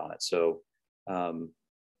my teeth on it. So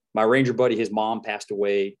my ranger buddy, his mom passed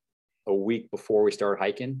away a week before we started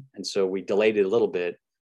hiking. And so we delayed it a little bit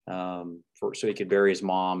so he could bury his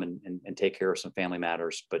mom and take care of some family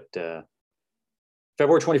matters. But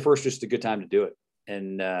February 21st is just a good time to do it.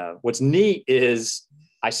 And what's neat is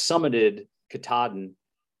I summited Katahdin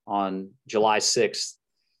on July 6th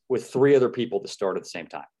with 3 other people that started at the same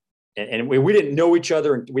time. And we didn't know each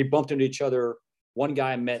other, and we bumped into each other. One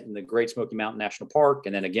guy I met in the Great Smoky Mountain National Park,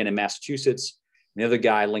 and then again in Massachusetts. And the other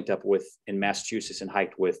guy I linked up with in Massachusetts and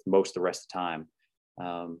hiked with most of the rest of the time.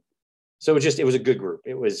 So it was a good group.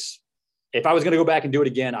 It was, if I was going to go back and do it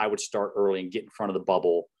again, I would start early and get in front of the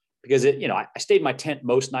bubble, because I stayed in my tent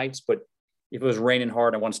most nights, but if it was raining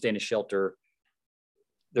hard, I want to stay in a shelter.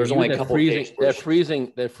 There's only a couple of days. That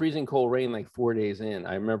freezing cold rain, like 4 days in.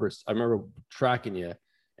 I remember tracking you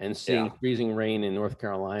and seeing freezing rain in North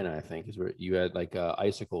Carolina. I think is where you had like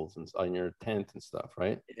icicles on your tent and stuff,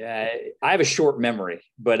 right? Yeah, I have a short memory,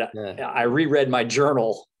 but I reread my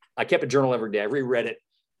journal. I kept a journal every day. I reread it.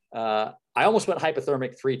 I almost went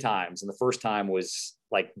hypothermic 3 times, and the first time was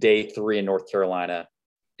like day 3 in North Carolina,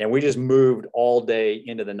 and we just moved all day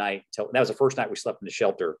into the night. That was the first night we slept in the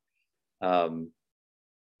shelter.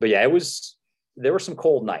 But yeah, there were some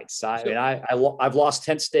cold nights. I've lost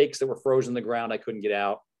tent stakes that were frozen in the ground. I couldn't get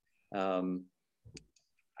out. I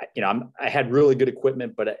had really good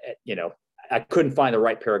equipment, but I couldn't find the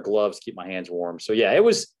right pair of gloves to keep my hands warm. So yeah,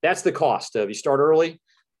 that's the cost of, you start early,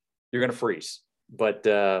 you're going to freeze. But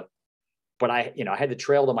I had the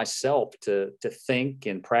trail to myself to think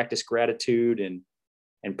and practice gratitude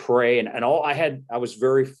and pray. And all I was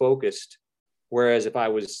very focused. Whereas if I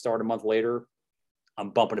was start a month later, I'm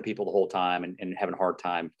bumping into people the whole time and having a hard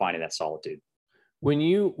time finding that solitude. When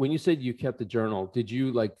you said you kept the journal, did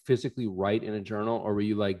you like physically write in a journal, or were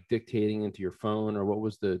you like dictating into your phone, or what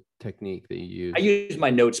was the technique that you used? I used my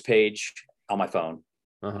notes page. on my phone.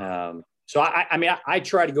 Uh-huh. So I mean, I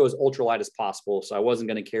try to go as ultralight as possible. So I wasn't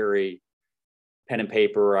going to carry pen and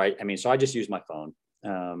paper. So I just used my phone.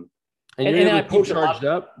 And you're able to keep charged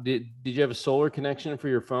up? Did you have a solar connection for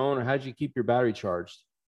your phone, or how did you keep your battery charged?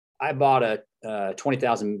 I bought a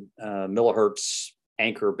 20,000 millihertz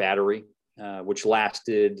Anker battery, which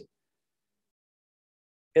lasted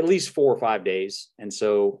at least 4 or 5 days. And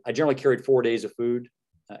so I generally carried 4 days of food.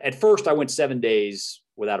 At first, I went 7 days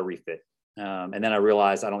without a refit. And then I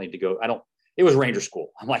realized I don't need to go. It was Ranger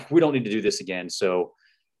School. I'm like, we don't need to do this again. So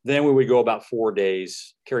then we would go about 4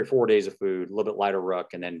 days, carry 4 days of food, a little bit lighter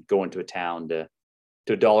ruck, and then go into a town to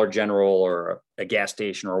a Dollar General or a gas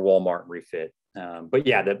station or a Walmart and refit. But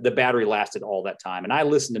yeah, the battery lasted all that time. And I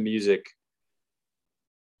listened to music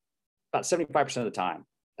about 75% of the time.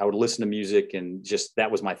 I would listen to music, and just, that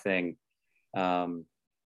was my thing. And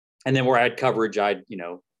then where I had coverage, I'd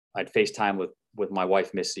FaceTime with my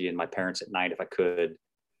wife, Missy, and my parents at night if I could.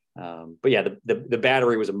 But yeah, the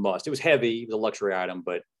battery was a must. It was heavy, it was a luxury item,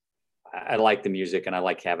 but I like the music, and I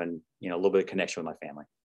like having, a little bit of connection with my family.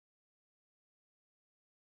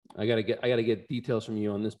 I gotta get details from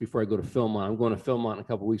you on this before I go to Philmont. I'm going to Philmont in a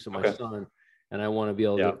couple of weeks with my son, and I want to be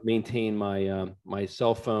able to maintain my my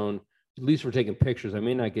cell phone, at least for taking pictures. I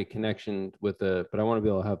may not get connection with but I want to be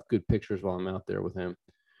able to have good pictures while I'm out there with him,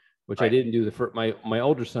 which I didn't do my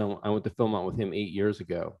older son. I went to Philmont with him 8 years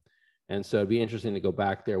ago. And so it'd be interesting to go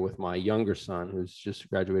back there with my younger son, who's just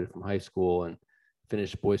graduated from high school and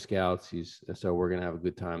finished Boy Scouts. So we're going to have a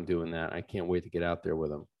good time doing that. I can't wait to get out there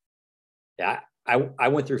with him. Yeah. I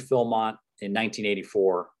went through Philmont in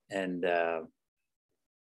 1984. And I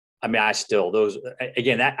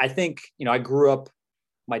think, I grew up,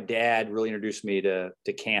 my dad really introduced me to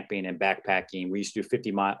camping and backpacking. We used to do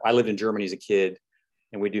 50-mile. I lived in Germany as a kid,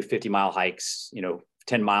 and we do 50-mile hikes,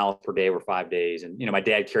 10 miles per day over 5 days. And, my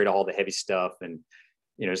dad carried all the heavy stuff and,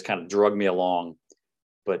 just kind of drug me along.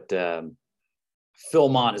 But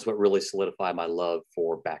Philmont is what really solidified my love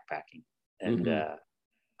for backpacking. And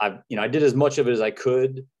I did as much of it as I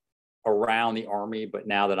could around the Army, but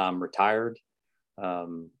now that I'm retired,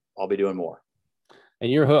 I'll be doing more.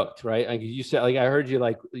 And you're hooked, right? Like you said, like I heard you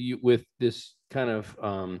with this kind of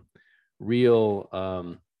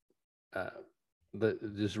real,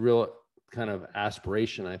 this real kind of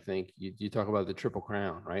aspiration. I think you talk about the Triple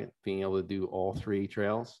Crown, right? Being able to do all 3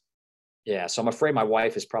 trails. Yeah. So I'm afraid my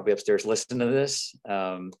wife is probably upstairs listening to this.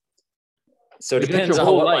 So it depends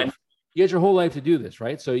on what life. You got your whole life to do this,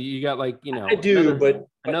 right? So you got I do, but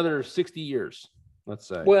another 60 years, let's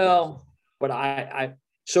say. Well, but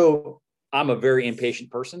so I'm a very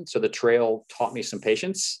impatient person. So the trail taught me some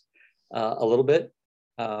patience a little bit.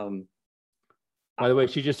 By the way,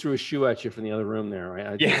 she just threw a shoe at you from the other room there,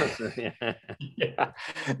 right?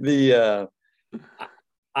 Yeah.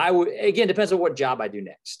 I would, again, depends on what job I do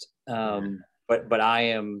next. But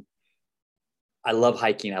I love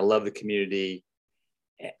hiking. I love the community,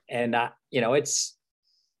 and and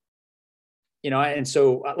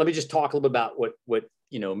so let me just talk a little bit about what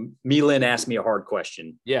Mylyn asked me a hard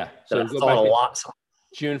question. Yeah. So I thought a lot.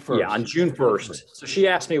 June 1st. Yeah, on June 1st. So she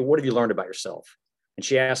asked me, "What have you learned about yourself?" And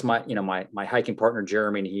she asked my hiking partner,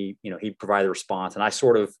 Jeremy, and he provided a response, and I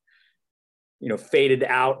sort of, faded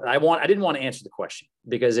out. I didn't want to answer the question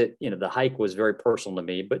because the hike was very personal to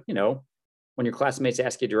me, but when your classmates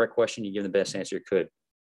ask you a direct question, you give them the best answer you could.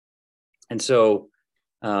 And so,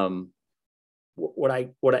 and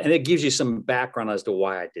it gives you some background as to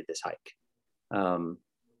why I did this hike. And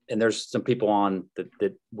there's some people on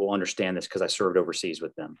that will understand this because I served overseas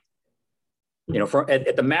with them.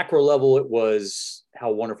 At the macro level, it was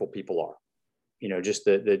how wonderful people are, just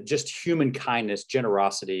just human kindness,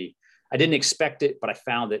 generosity. I didn't expect it, but I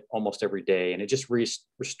found it almost every day. And it just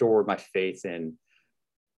restored my faith in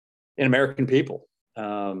American people.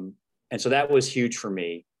 And so that was huge for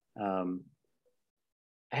me. I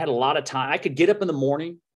had a lot of time. I could get up in the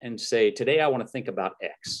morning and say, today I want to think about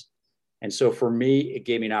X. And so for me, it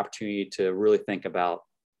gave me an opportunity to really think about,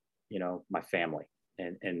 my family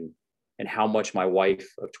and how much my wife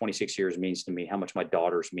of 26 years means to me, how much my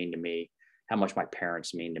daughters mean to me, how much my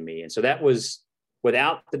parents mean to me. And so that was,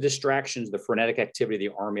 without the distractions, the frenetic activity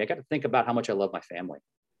of the Army, I got to think about how much I love my family,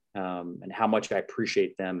 and how much I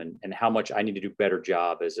appreciate them, and how much I need to do a better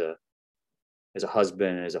job as a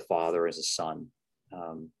husband, as a father, as a son.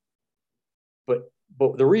 But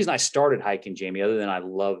the reason I started hiking, Jamie, other than I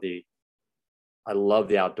love the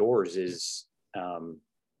outdoors, is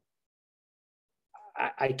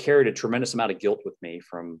I carried a tremendous amount of guilt with me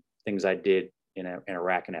from things I did in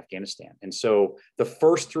Iraq and Afghanistan. And so the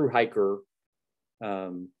first through hiker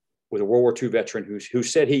was a World War II veteran who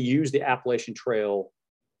said he used the Appalachian Trail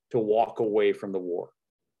walk away from the war.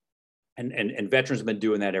 And veterans have been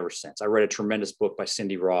doing that ever since. I read a tremendous book by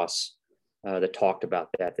Cindy Ross that talked about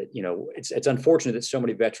that, you know, it's unfortunate that so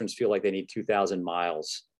many veterans feel like they need 2,000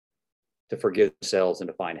 miles to forgive themselves and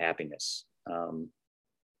to find happiness.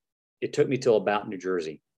 It took me till about New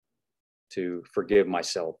Jersey to forgive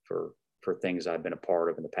myself for things I've been a part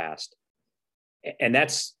of in the past. And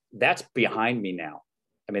that's behind me now.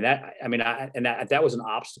 I mean, that was an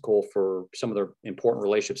obstacle for some of the important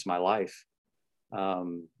relationships in my life.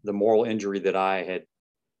 The moral injury that I had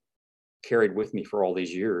carried with me for all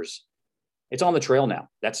these years, it's on the trail now.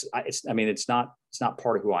 It's not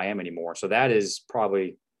part of who I am anymore. So that is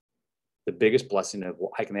probably the biggest blessing of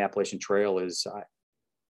hiking the Appalachian Trail is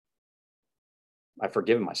I've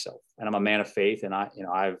forgiven myself, and I'm a man of faith. And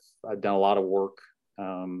I've done a lot of work,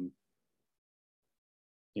 through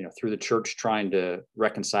the church, trying to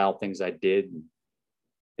reconcile things I did. And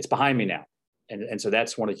it's behind me now. And so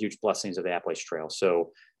that's one of the huge blessings of the Appalachian Trail.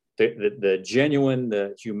 So the genuine,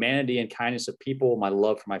 the humanity and kindness of people, my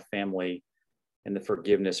love for my family, and the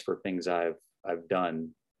forgiveness for things I've done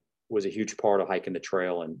was a huge part of hiking the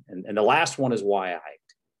trail. And the last one is why I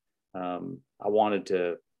hiked. I wanted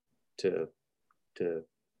to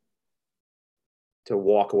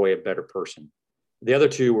walk away a better person. The other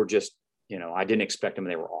two were just, I didn't expect them,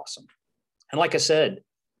 and they were awesome. And like I said,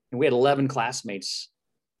 we had 11 classmates,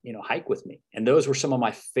 hike with me. And those were some of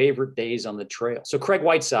my favorite days on the trail. So Craig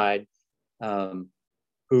Whiteside,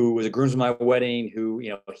 who was a groomsman at my wedding, who,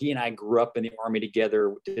 he and I grew up in the Army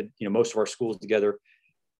together, did, most of our schools together.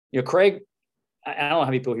 Craig, I don't know how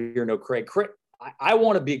many people here know Craig. I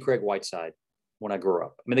want to be Craig Whiteside when I grow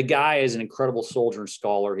up. I mean, the guy is an incredible soldier and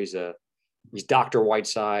scholar. He's Dr.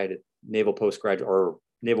 Whiteside at Naval Postgraduate or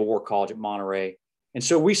Naval War College at Monterey. And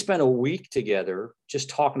so we spent a week together just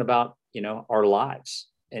talking about, our lives.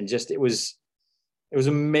 And just, it was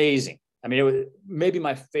amazing. I mean, it was maybe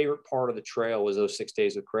my favorite part of the trail was those 6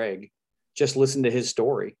 days with Craig, just listen to his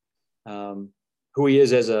story, who he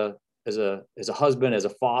is as a husband, as a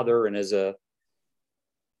father, and as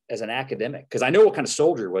an academic. Cause I know what kind of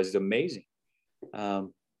soldier he was. He's amazing.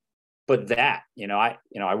 But that,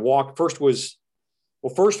 I walked, first was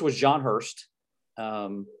John Hurst,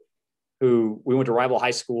 who we went to rival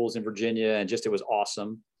high schools in Virginia, and just, it was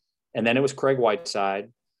awesome. And then it was Craig Whiteside.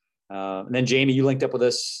 And then Jamie, you linked up with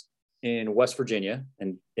us in West Virginia,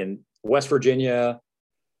 and in West Virginia,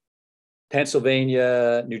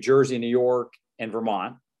 Pennsylvania, New Jersey, New York, and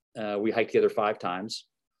Vermont. We hiked together 5 times.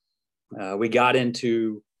 We got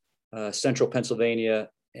into central Pennsylvania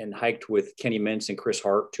and hiked with Kenny Mintz and Chris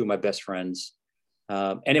Hart, 2 of my best friends.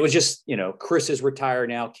 And it was just, Chris is retired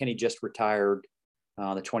now. Kenny just retired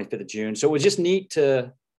on the 25th of June. So it was just neat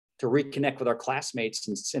to reconnect with our classmates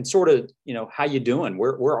and sort of, how you doing?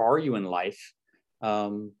 Where are you in life?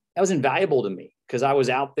 That was invaluable to me because I was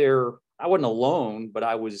out there. I wasn't alone, but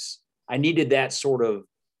I needed that sort of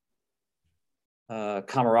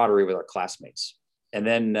camaraderie with our classmates. And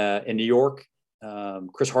then in New York,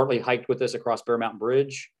 Chris Hartley hiked with us across Bear Mountain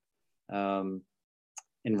Bridge. In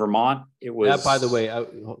Vermont, it was... That, by the way,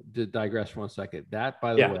 to digress for 1 second, that,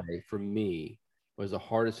 by the way, for me, was the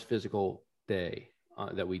hardest physical day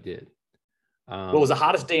that we did. What was the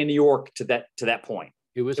hottest day in New York to that point?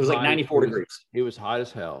 It was like 94 degrees. It was hot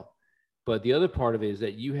as hell. But the other part of it is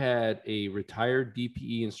that you had a retired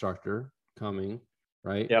DPE instructor coming,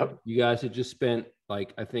 right? Yep. You guys had just spent I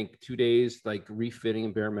think 2 days refitting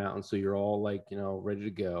in Bear Mountain. So you're all ready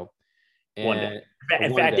to go. And one day.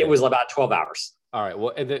 In fact, it was about 12 hours. All right.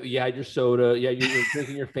 Well, and then you had your soda. Yeah. You were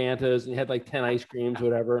drinking your Fantas, and you had 10 ice creams,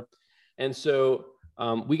 whatever. And so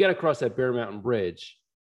we got across that Bear Mountain Bridge,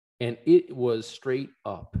 and it was straight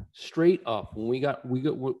up. When we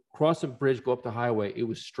cross the bridge, go up the highway, it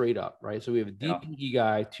was straight up, right? So we have a DPE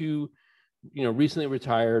guy, 2, recently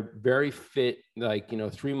retired, very fit,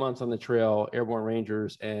 3 months on the trail, Airborne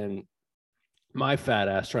Rangers, and my fat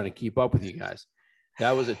ass trying to keep up with you guys.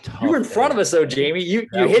 That was a tough. You were in front of us though, Jamie. You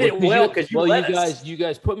hit it well because you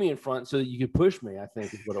guys put me in front so that you could push me, I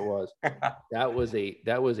think is what it was. That was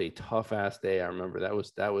a tough ass day. I remember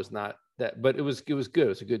that was not that, but it was good. It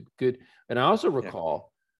was a good. And I also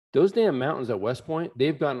recall those damn mountains at West Point,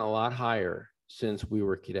 they've gotten a lot higher since we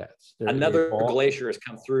were cadets. Another glacier has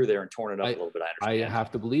come through there and torn it up a little bit. I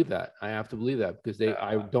have to believe that. Because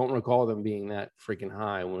I don't recall them being that freaking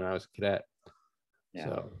high when I was a cadet. Yeah.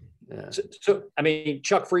 So, yeah. So I mean,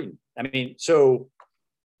 Chuck Frieden. So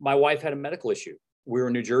my wife had a medical issue. We were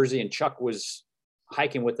in New Jersey, and Chuck was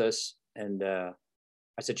hiking with us. And I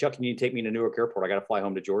said, Chuck, you need to take me to Newark Airport. I got to fly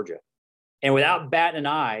home to Georgia. And without batting an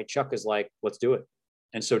eye, Chuck is like, let's do it.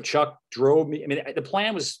 And so Chuck drove me. The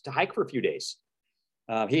plan was to hike for a few days.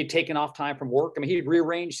 He had taken off time from work. I mean, he had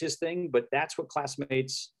rearranged his thing, but that's what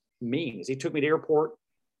classmates means. He took me to airport,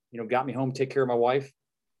 got me home, take care of my wife,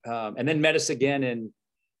 and then met us again and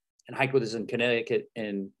hiked with us in Connecticut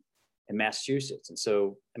and Massachusetts. And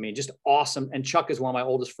so, I mean, just awesome. And Chuck is one of my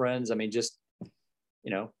oldest friends. I mean, just,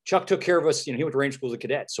 Chuck took care of us. He went to Ranger School as a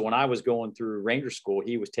cadet. So when I was going through Ranger School,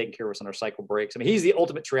 he was taking care of us on our cycle breaks. I mean, he's the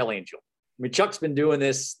ultimate trail angel. I mean, Chuck's been doing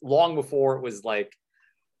this long before it was like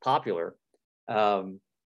popular.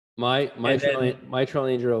 My trail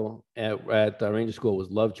angel at Ranger School was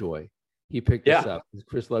Lovejoy. He picked us up.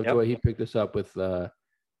 Chris Lovejoy. Yep. He picked us up with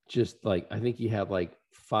just like, I think he had like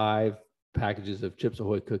 5 packages of Chips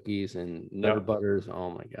Ahoy cookies and Nutter Butters. Oh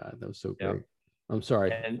my God, that was so great. Yep. I'm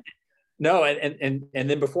sorry. And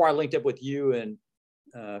then before I linked up with you and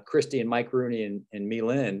Christy and Mike Rooney and me,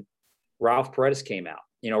 Lynn, Ralph Paredes came out.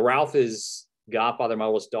 Ralph is godfather of my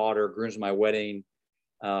oldest daughter, grooms my wedding.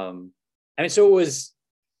 I mean, so it was,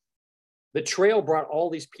 the trail brought all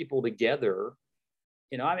these people together.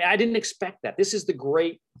 I mean, I didn't expect that. This is the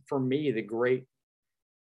great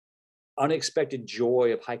unexpected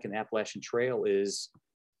joy of hiking the Appalachian Trail is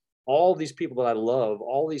all these people that I love,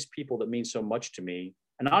 all these people that mean so much to me.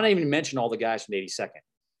 And I don't even mention all the guys from the 82nd,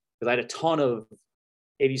 because I had a ton of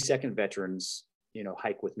 82nd veterans,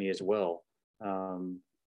 hike with me as well.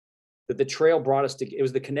 That the trail brought us it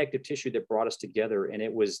was the connective tissue that brought us together. And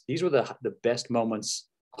these were the best moments,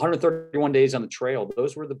 131 days on the trail.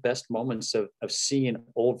 Those were the best moments of seeing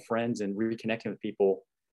old friends and reconnecting with people.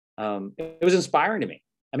 It was inspiring to me.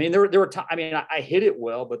 I mean, there were times, I mean, I hit it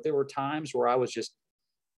well, but there were times where I was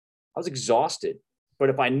exhausted. But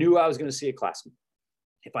if I knew I was going to see a classmate,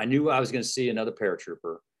 if I knew I was going to see another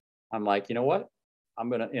paratrooper, I'm like, you know what? I'm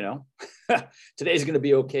going to, today's going to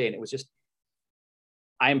be okay. And it was just,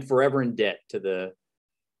 I am forever in debt to the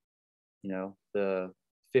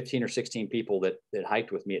 15 or 16 people that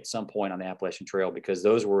hiked with me at some point on the Appalachian Trail, because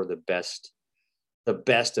those were the best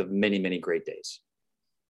of many, many great days.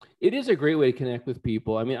 It is a great way to connect with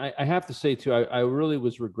people. I mean, I have to say too, I really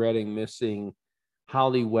was regretting missing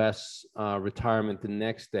Holly West's retirement the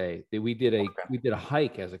next day. We did a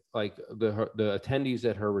hike as the attendees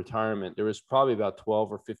at her retirement. There was probably about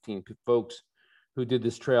 12 or 15 folks who did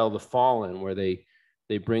this trail, the Fallen, where they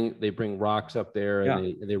bring rocks up there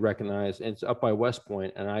and they recognize, and it's up by West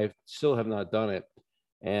Point, and I still have not done it.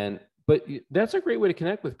 But that's a great way to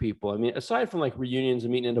connect with people. I mean, aside from like reunions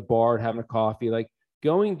and meeting in a bar and having a coffee, like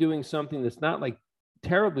doing something that's not like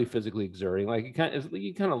terribly physically exerting, like you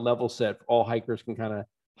kind of level set. All hikers can kind of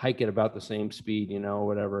hike at about the same speed, or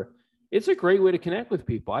whatever. It's a great way to connect with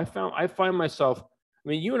people. I find myself, I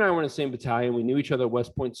mean, you and I were in the same battalion. We knew each other at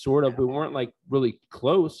West Point, sort of, but we weren't like really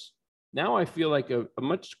close. Now I feel like a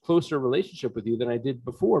much closer relationship with you than I did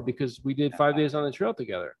before, because we did 5 days on the trail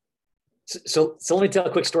together. So let me tell a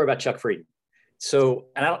quick story about Chuck Frieden. So,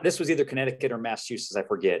 this was either Connecticut or Massachusetts, I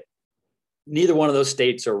forget. Neither one of those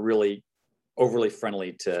states are really overly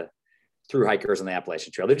friendly to through hikers on the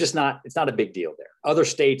Appalachian Trail. It's not a big deal there. Other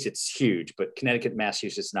states, it's huge, but Connecticut and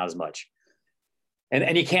Massachusetts, not as much.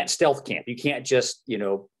 And you can't stealth camp. You can't just,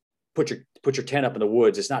 put your tent up in the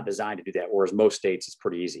woods. It's not designed to do that. Whereas most states, it's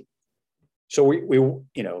pretty easy. So we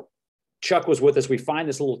Chuck was with us. We find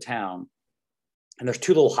this little town, and there's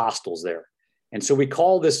 2 little hostels there. And so we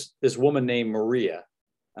call this woman named Maria.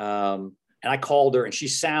 And I called her, and she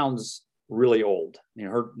sounds really old.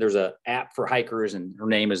 There's an app for hikers, and her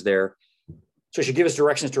name is there. So she gave us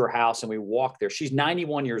directions to her house, and we walked there. She's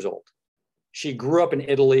 91 years old. She grew up in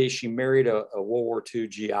Italy. She married a World War II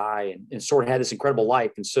GI and sort of had this incredible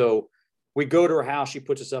life. And so we go to her house. She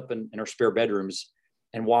puts us up in her spare bedrooms.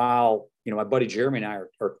 And while, my buddy Jeremy and I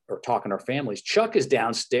are talking to our families, Chuck is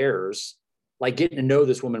downstairs, like getting to know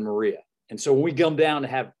this woman, Maria. And so when we come down to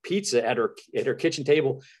have pizza at her kitchen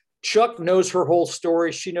table, Chuck knows her whole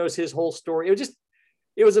story. She knows his whole story.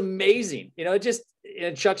 It was amazing.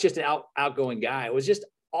 And Chuck's just an outgoing guy. It was just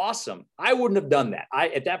awesome. I wouldn't have done that.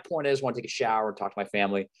 At that point, I just want to take a shower and talk to my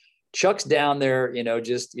family. Chuck's down there,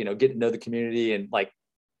 just, get to know the community, and like,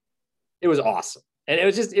 it was awesome. And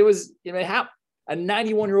it was, how a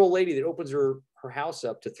 91-year-old lady that opens her house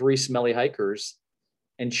up to 3 smelly hikers,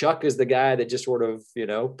 and Chuck is the guy that just sort of,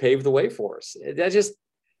 paved the way for us.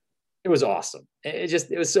 It was awesome.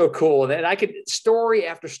 It was so cool. And I could story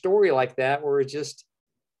after story like that, where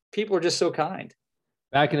people are just so kind.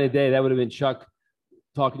 Back in the day, that would have been Chuck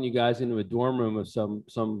talking you guys into a dorm room of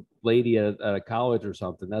some lady at a college or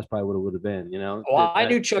something. That's probably what it would have been, Well, I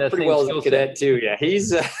knew Chuck pretty well as a cadet too. Yeah.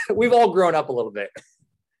 He's, we've all grown up a little bit.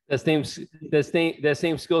 That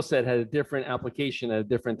same skill set had a different application at a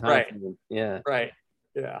different time. Right. Yeah. Right.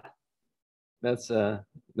 Yeah. That's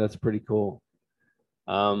pretty cool.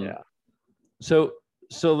 Yeah. So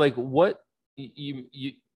like what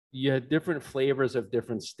you had different flavors of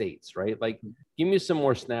different states, right? Like, give me some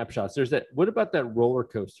more snapshots. There's that. What about that roller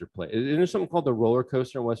coaster play? Is there something called the roller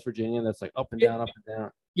coaster in West Virginia that's like up and down, up and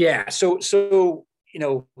down? Yeah. So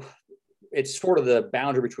it's sort of the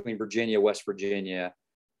boundary between Virginia, West Virginia.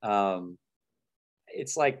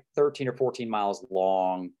 It's like 13 or 14 miles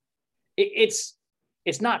long. It's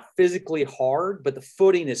not physically hard, but the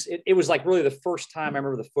footing is. It was like really the first time I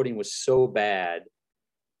remember the footing was so bad.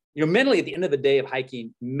 Mentally at the end of the day of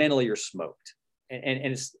hiking, mentally you're smoked. And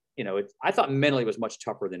it's, I thought mentally it was much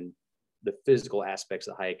tougher than the physical aspects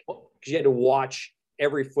of the hike, because you had to watch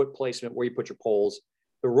every foot placement, where you put your poles.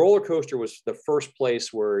 The roller coaster was the first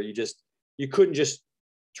place where you couldn't just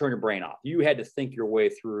turn your brain off. You had to think your way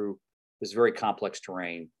through this very complex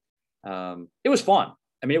terrain. It was fun.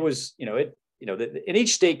 I mean, it was, and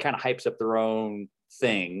each state kind of hypes up their own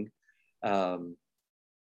thing. But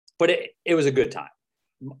it was a good time.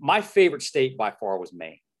 My favorite state by far was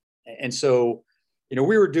Maine. And so,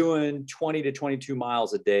 we were doing 20 to 22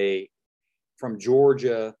 miles a day from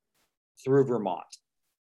Georgia through Vermont.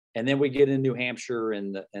 And then we get in New Hampshire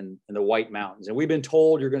and the White Mountains. And we've been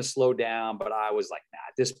told you're going to slow down, but I was like, nah,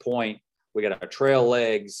 at this point, we got our trail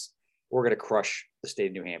legs. We're going to crush the state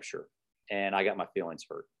of New Hampshire. And I got my feelings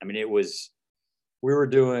hurt. I mean, we were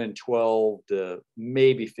doing 12 to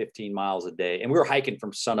maybe 15 miles a day. And we were hiking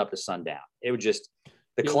from sun up to sundown. It would just,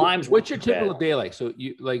 the climbs. What's your typical day like? So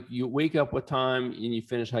you wake up what time and you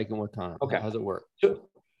finish hiking what time? Okay. How's it work?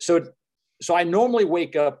 So I normally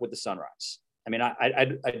wake up with the sunrise. I mean,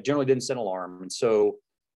 I generally didn't set an alarm. And so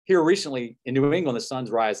here recently in New England, the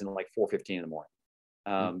sun's rising at like 4:15 in the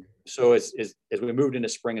morning. So as we moved into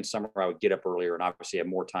spring and summer, I would get up earlier and obviously have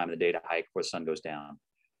more time in the day to hike before the sun goes down.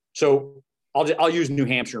 So I'll use New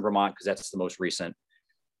Hampshire and Vermont because that's the most recent.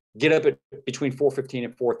 Get up at between 4:15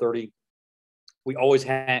 and 4:30. We always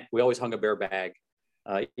hung a bear bag,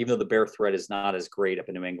 even though the bear threat is not as great up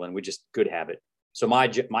in New England. We just could have it. So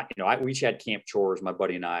we each had camp chores, my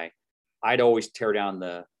buddy and I. I'd always tear down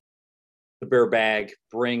the bear bag,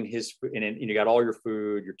 bring his, and you got all your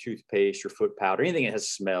food, your toothpaste, your foot powder, anything that has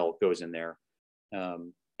smell goes in there.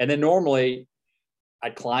 And then normally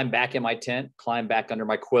I'd climb back in my tent, climb back under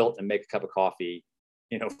my quilt and make a cup of coffee,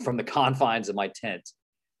 from the confines of my tent,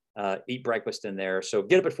 eat breakfast in there. So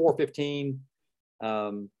get up at 4:15.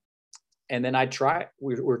 And then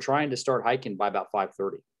we're trying to start hiking by about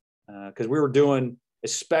 5:30. Cause we were doing,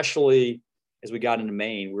 especially as we got into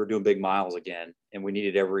Maine, we were doing big miles again and we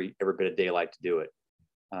needed every bit of daylight to do it.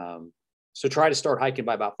 So try to start hiking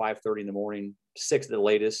by about 5:30 in the morning, 6 at the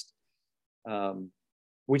latest.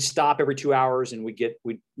 We'd stop every 2 hours and we'd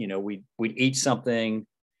eat something,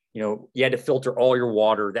 you had to filter all your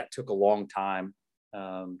water. That took a long time,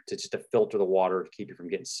 to filter the water to keep you from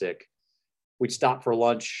getting sick. We'd stop for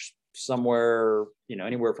lunch somewhere,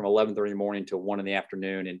 anywhere from 11:30 in the morning to 1 in the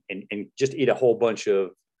afternoon and just eat a whole bunch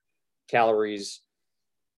of calories.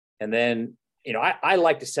 And then, I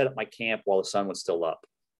like to set up my camp while the sun was still up,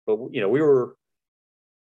 but we're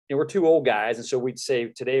 2 old guys. And so we'd say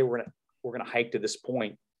today we're going to hike to this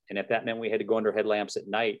point. And if that meant we had to go under headlamps at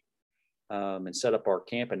night, and set up our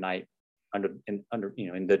camp at night in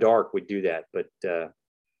the dark, we'd do that. But,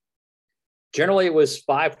 generally it was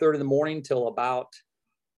 5:30 in the morning till about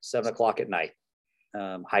 7 o'clock at night,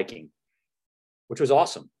 hiking, which was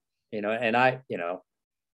awesome. And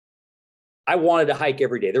I wanted to hike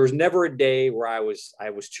every day. There was never a day where I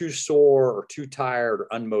was too sore or too tired or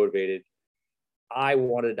unmotivated. I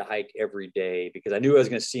wanted to hike every day because I knew I was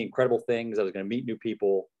going to see incredible things. I was going to meet new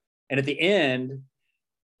people. And at the end,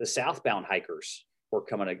 the southbound hikers were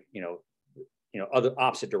coming other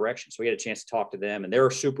opposite directions. So we had a chance to talk to them and they were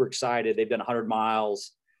super excited. They've done 100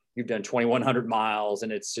 miles. You've done 2,100 miles.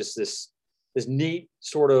 And it's just this neat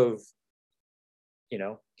sort of,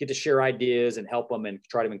 get to share ideas and help them and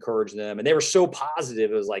try to encourage them. And they were so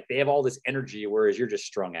positive. It was like, they have all this energy, whereas you're just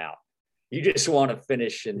strung out. You just want to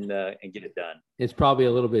finish and get it done. It's probably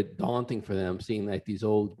a little bit daunting for them seeing like these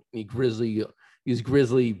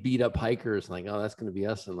grizzly beat up hikers, like, oh, that's going to be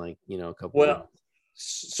us in like, a couple of months.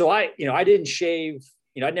 So I didn't shave,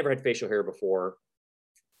 I'd never had facial hair before.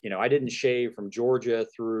 I didn't shave from Georgia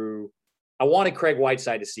through, I wanted Craig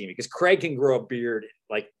Whiteside to see me because Craig can grow a beard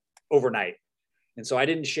like overnight. And so I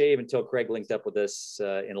didn't shave until Craig linked up with us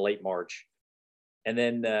in late March. And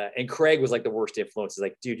then, and Craig was like the worst influence. He's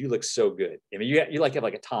like, dude, you look so good. I mean, you like have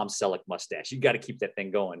like a Tom Selleck mustache. You got to keep that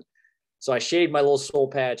thing going. So I shaved my little soul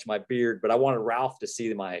patch, my beard, but I wanted Ralph to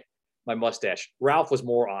see my mustache. Ralph was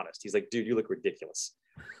more honest. He's like, dude, you look ridiculous.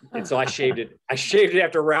 And so I shaved it. I shaved it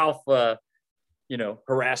after Ralph,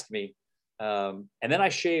 harassed me. And then I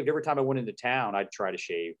shaved every time I went into town. I'd try to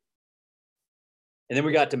shave. And then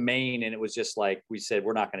we got to Maine, and it was just like, we said,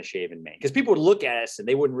 we're not going to shave in Maine, because people would look at us and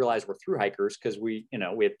they wouldn't realize we're through hikers, because we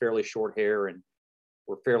had fairly short hair and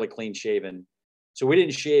we're fairly clean shaven. So we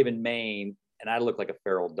didn't shave in Maine, and I looked like a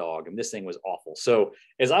feral dog, and this thing was awful. So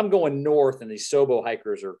as I'm going north and these Sobo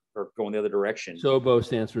hikers are going the other direction. Sobo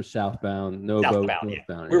stands for southbound. Nobo, southbound,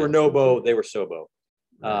 northbound. Yeah. We were Nobo, they were Sobo.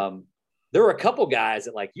 Right. There were a couple guys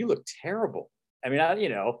that like, you look terrible. I mean, I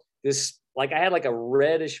had like a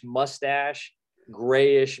reddish mustache,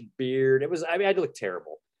 grayish beard. I had to look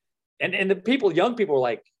terrible. And the young people were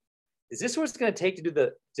like, is this what it's going to take to do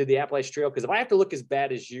the Appalachian Trail? Because if I have to look as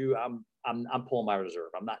bad as you, I'm pulling my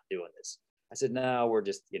reserve. I'm not doing this. I said, no, we're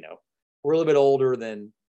just, we're a little bit older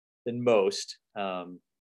than most.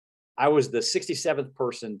 I was the 67th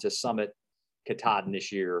person to summit Katahdin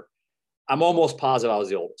this year. I'm almost positive I was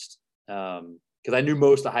the oldest, because I knew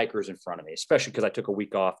most of the hikers in front of me, especially because I took a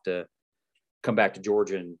week off to come back to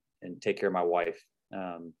Georgia and take care of my wife.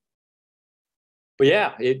 But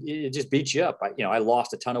yeah, it just beats you up. I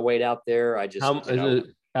lost a ton of weight out there.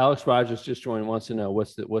 Alex Rogers just joined, wants to know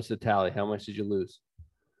what's the tally? How much did you lose?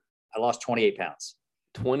 I lost 28 pounds.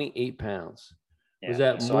 28 pounds. Yeah. Was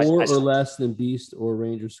that so more or less than Beast or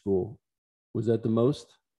Ranger School? Was that the most?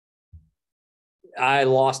 I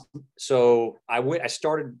lost. So I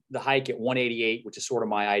started the hike at 188, which is sort of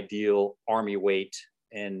my ideal Army weight.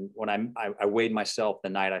 And when I weighed myself the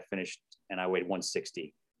night I finished, and I weighed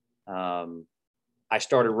 160. I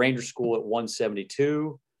started Ranger School at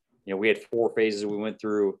 172. We had 4 phases we went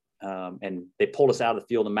through, and they pulled us out of the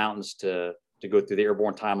field in the mountains to go through the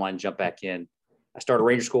airborne timeline, jump back in. I started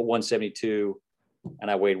Ranger School at 172,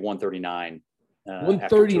 and I weighed 139.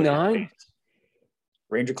 139?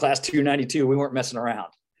 Ranger class 292. We weren't messing around.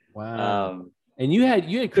 Wow. And you had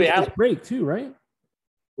Christmas break too, right?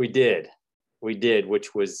 We did,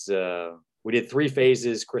 which was, we did 3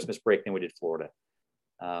 phases, Christmas break, then we did Florida.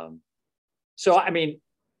 So, I mean,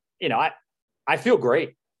 I feel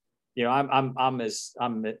great.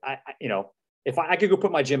 If I could go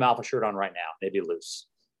put my Jim Alpha shirt on right now, they'd be loose.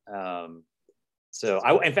 So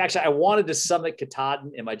I wanted to summit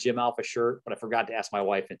Katahdin in my Jim Alpha shirt, but I forgot to ask my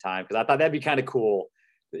wife in time, because I thought that'd be kind of cool.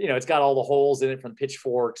 It's got all the holes in it from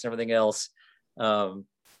pitchforks and everything else. And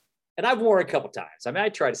I've worn it a couple times. I mean, I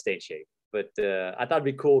try to stay in shape, but I thought it'd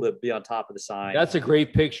be cool to be on top of the sign. That's a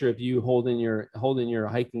great picture of you holding your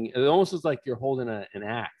hiking. It almost looks like you're holding an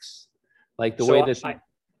axe, like the way that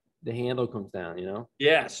the handle comes down,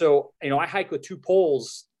 Yeah. So, I hike with 2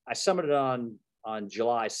 poles. I summited on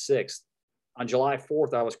July 6th. On July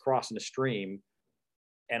 4th, I was crossing the stream,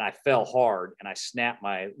 and I fell hard, and I snapped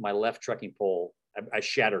my left trekking pole. I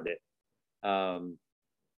shattered it. I'm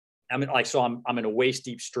in a waist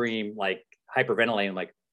deep stream, like hyperventilating,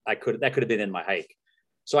 like that could have been in my hike.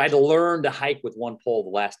 So I had to learn to hike with 1 pole the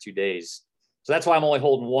last 2 days. So that's why I'm only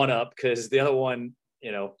holding 1 up, because the other one,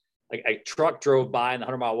 like a truck drove by in the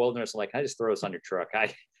 100-mile wilderness. I'm like, can I just throw this on your truck?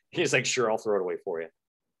 He's like, sure, I'll throw it away for you.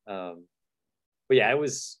 But yeah,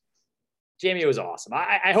 Jamie, it was awesome.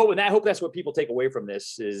 I hope that's what people take away from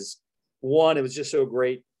this is, one, it was just so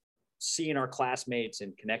great seeing our classmates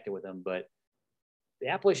and connecting with them, but the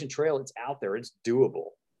Appalachian Trail, it's out there, it's doable.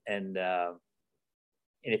 And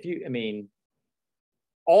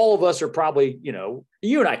all of us are probably,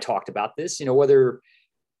 you and I talked about this, whether,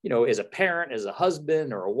 as a parent, as a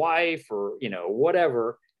husband or a wife or,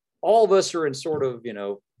 whatever, all of us are in sort of,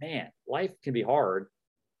 man, life can be hard.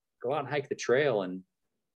 Go out and hike the trail and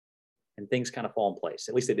things kind of fall in place.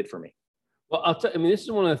 At least they did for me. Well, this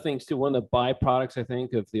is one of the things too, one of the byproducts, I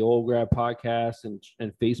think, of the Old Grad podcast and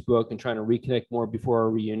Facebook and trying to reconnect more before our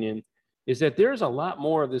reunion, is that there's a lot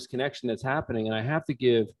more of this connection that's happening. And I have to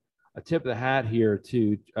give a tip of the hat here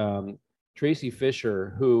to Tracy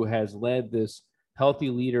Fisher, who has led this Healthy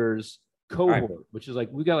Leaders cohort, right, which is like,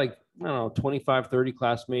 we got 25, 30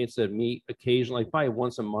 classmates that meet occasionally, probably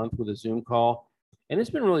once a month with a Zoom call. And it's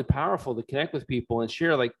been really powerful to connect with people and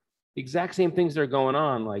share like exact same things that are going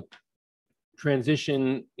on, like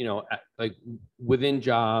transition, like within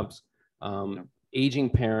jobs, aging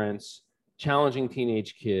parents, challenging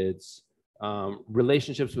teenage kids,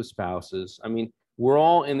 relationships with spouses. I mean, we're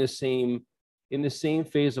all in the same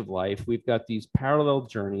phase of life. We've got these parallel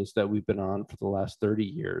journeys that we've been on for the last 30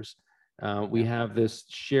 years. We have this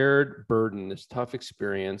shared burden, this tough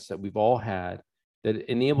experience that we've all had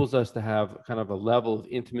that enables us to have kind of a level of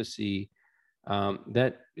intimacy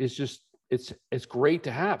that is just, it's great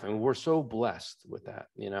to have. And we're so blessed with that,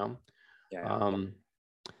 Yeah.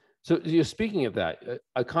 So speaking of that,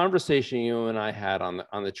 a conversation you and I had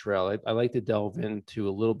on the trail, I like to delve into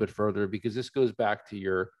a little bit further, because this goes back to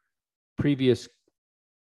your previous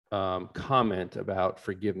comment about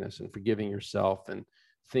forgiveness and forgiving yourself and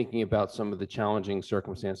thinking about some of the challenging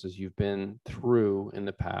circumstances you've been through in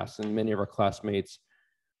the past, and many of our classmates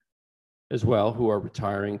as well who are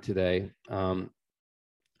retiring today.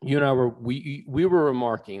 You and I we were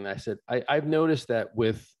remarking. I said I've noticed that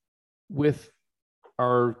with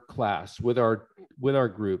our class, with our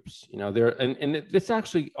groups, and this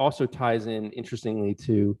actually also ties in interestingly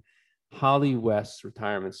to Holly West's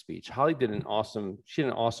retirement speech. Holly she had an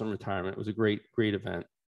awesome retirement. It was a great event.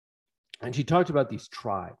 And she talked about these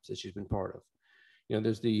tribes that she's been part of.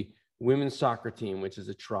 There's the women's soccer team, which is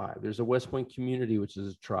a tribe. There's a West Point community, which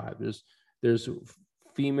is a tribe. There's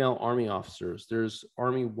female Army officers. There's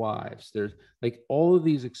Army wives. There's like all of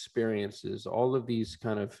these experiences, all of these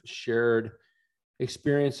kind of shared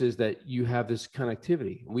experiences that you have this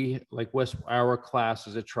connectivity. We like our class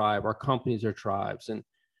is a tribe, our companies are tribes. And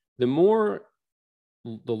the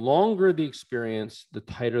longer the experience, the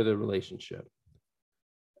tighter the relationship.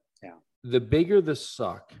 Yeah. The bigger the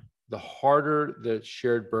suck, the harder the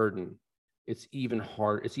shared burden. It's even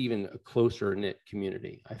hard. It's even a closer knit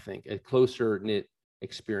community, I think, a closer knit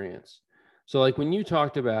experience. So like when you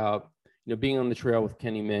talked about, being on the trail with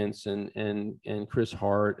Kenny Mintz and Chris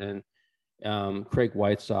Hart and Craig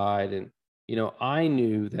Whiteside, and, I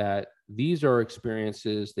knew that these are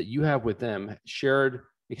experiences that you have with them, shared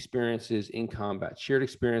experiences in combat, shared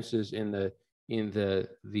experiences in the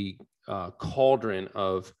cauldron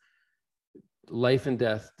of life and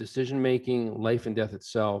death decision making, life and death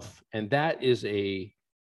itself. And that is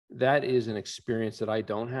an experience that I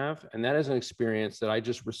don't have, and that is an experience that I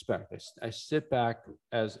just respect. I sit back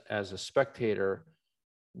as a spectator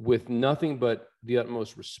with nothing but the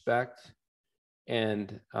utmost respect,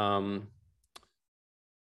 and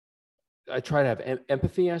I try to have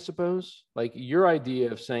empathy, I suppose. Like your idea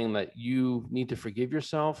of saying that you need to forgive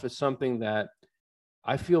yourself is something that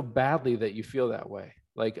I feel badly that you feel that way.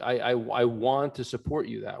 Like I want to support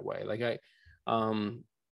you that way. Like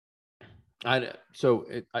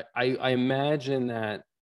I imagine that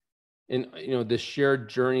in the shared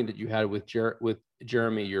journey that you had with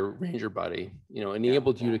Jeremy, your Ranger buddy,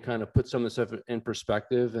 enabled you to kind of put some of this stuff in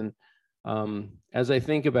perspective. And as I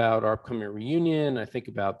think about our upcoming reunion, I think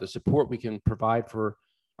about the support we can provide for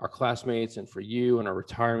our classmates and for you and our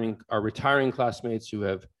retiring classmates who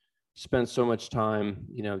have spent so much time,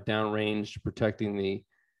 downrange protecting the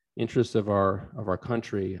interests of our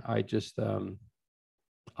country. I just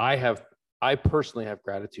I personally have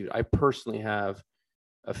gratitude. I personally have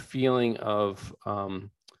a feeling of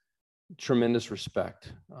tremendous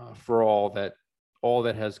respect for all that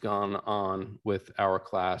has gone on with our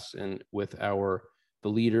class and with the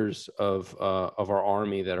leaders of our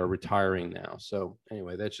Army that are retiring now. So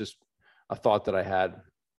anyway, that's just a thought that I had.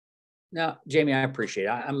 No, Jamie, I appreciate it.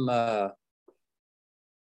 I'm,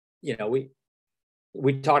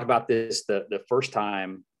 we talked about this the first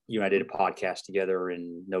time you and I did a podcast together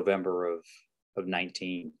in November of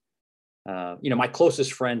 19. My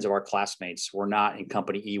closest friends of our classmates were not in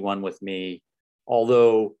company E1 with me,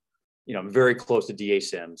 although, I'm very close to DA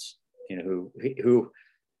Sims, who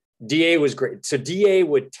DA was great. So DA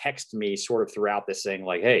would text me sort of throughout this saying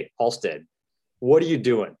like, "Hey, Halstead, what are you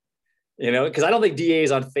doing?" Because I don't think DA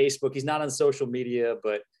is on Facebook. He's not on social media,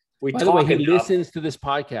 but we talk. By the way, he listens to this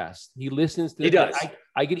podcast. He listens to. He does.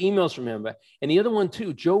 I get emails from him, and the other one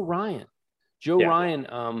too, Joe Ryan,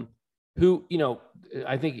 who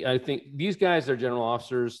I think these guys are general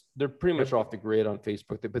officers. They're pretty much off the grid on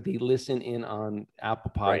Facebook, but they listen in on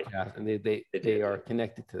Apple Podcast, right. And they are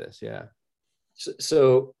connected to this. Yeah.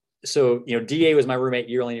 So DA was my roommate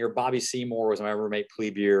year on year. Bobby Seymour was my roommate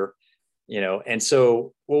plebe year. And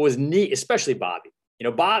so what was neat, especially Bobby,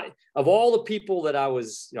 Bobby, of all the people that I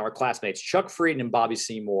was, our classmates, Chuck Frieden and Bobby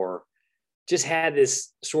Seymour just had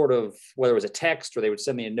this sort of, whether it was a text or they would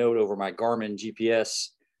send me a note over my Garmin GPS,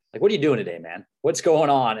 like, "What are you doing today, man? What's going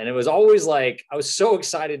on?" And it was always like, I was so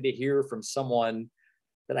excited to hear from someone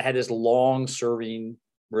that I had this long-serving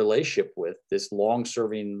relationship with, this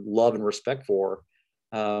long-serving love and respect for,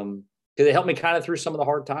 because it helped me kind of through some of the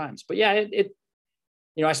hard times. But yeah,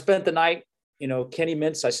 I spent the night, Kenny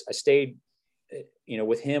Mintz, I stayed,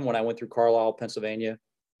 with him when I went through Carlisle, Pennsylvania.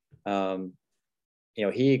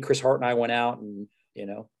 Chris Hart and I went out and,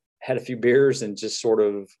 had a few beers and just sort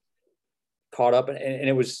of caught up. And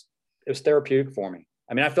it was therapeutic for me.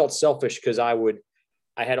 I mean, I felt selfish because I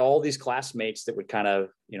had all these classmates that would kind of,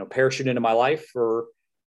 parachute into my life for,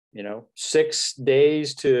 6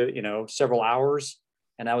 days to, several hours.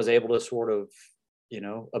 And I was able to sort of,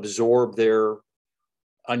 absorb their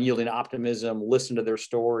unyielding optimism, listen to their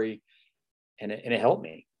story, and it helped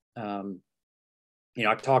me. I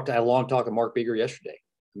had a long talk with Mark Beeger yesterday.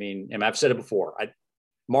 I mean, and I've said it before,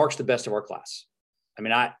 Mark's the best of our class. I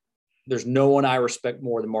mean, there's no one I respect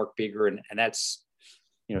more than Mark Beeger, and that's,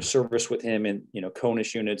 service with him in,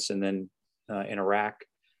 CONUS units and then in Iraq.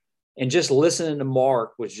 And just listening to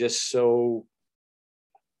Mark was just so,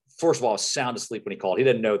 first of all, I was sound asleep when he called. He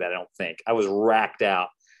didn't know that, I don't think. I was racked out.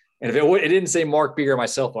 And if it didn't say Mark Beeger on my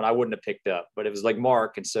cell phone, I wouldn't have picked up. But it was like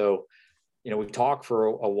Mark. And so, we talked for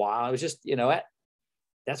a while. It was just,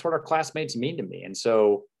 that's what our classmates mean to me. And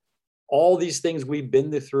so all these things we've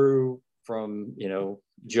been through from,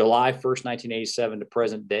 July 1st, 1987 to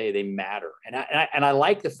present day, they matter. And I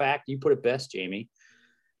like the fact you put it best, Jamie.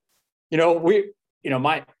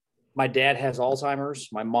 My dad has Alzheimer's.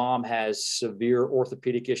 My mom has severe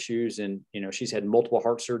orthopedic issues, and, she's had multiple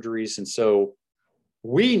heart surgeries. And so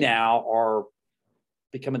we now are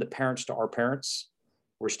becoming the parents to our parents.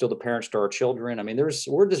 We're still the parents to our children. I mean,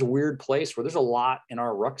 we're this weird place where there's a lot in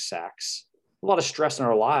our rucksacks, a lot of stress in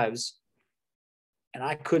our lives. And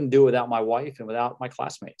I couldn't do it without my wife and without my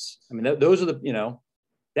classmates. I mean, those are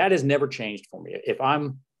that has never changed for me. If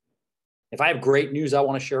I have great news I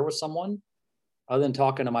want to share with someone, other than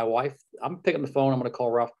talking to my wife, I'm picking the phone. I'm going to call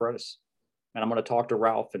Ralph Paredes, and I'm going to talk to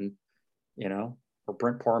Ralph and, or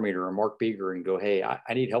Brent Parmeter or Mark Beeger and go, hey,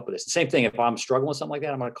 I need help with this. The same thing. If I'm struggling with something like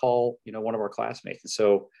that, I'm going to call, one of our classmates. And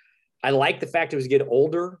so I like the fact as we get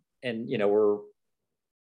older and,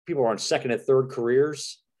 people are on second and third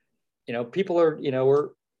careers, people are,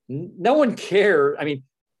 no one cares. I mean,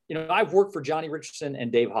 I've worked for Johnny Richardson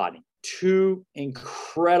and Dave Hodney, two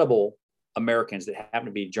incredible Americans that happen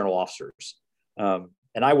to be general officers.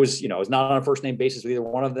 And I was not on a first name basis with either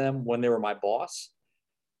one of them when they were my boss,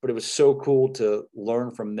 but it was so cool to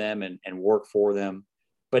learn from them and work for them.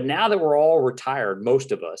 But now that we're all retired,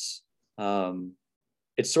 most of us,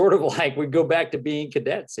 it's sort of like we go back to being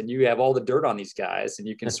cadets and you have all the dirt on these guys and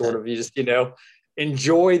you can sort of,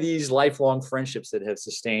 enjoy these lifelong friendships that have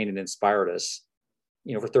sustained and inspired us,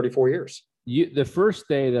 for 34 years. The first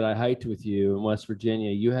day that I hiked with you in West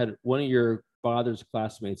Virginia, you had one of your father's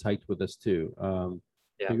classmates hiked with us too. I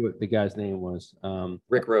forget what the guy's name was.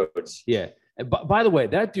 Rick Rhodes. Yeah. And by the way,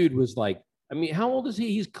 that dude was like, I mean, how old is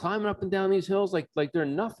he? He's climbing up and down these hills like they're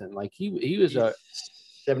nothing. Like he was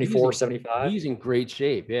 74, 75. He's in great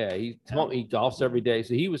shape. Yeah. He golfs every day.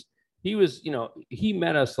 So he was, he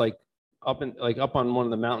met us like up on one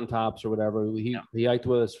of the mountaintops or whatever. He hiked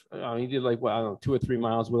with us. He did 2 or 3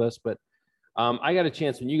 miles with us. But I got a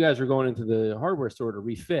chance when you guys were going into the hardware store to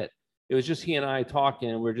refit. It was just he and I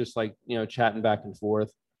talking. We're just chatting back and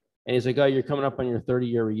forth. And he's like, oh, you're coming up on your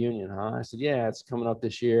 30-year reunion, huh? I said, yeah, it's coming up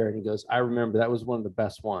this year. And he goes, I remember that was one of the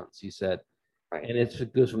best ones, he said. Right. And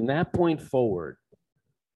it goes from that point forward,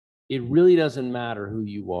 it really doesn't matter who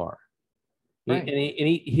you are. Right.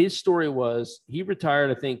 His story was he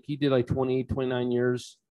retired. I think he did 29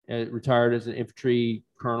 years, retired as an infantry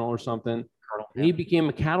colonel or something. And he became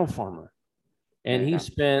a cattle farmer. And he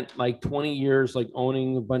spent 20 years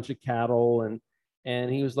owning a bunch of cattle.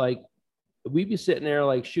 And he was like, we'd be sitting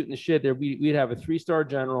there shooting the shit there. We'd have a 3-star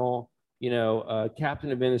general, a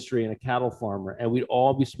captain of industry and a cattle farmer. And we'd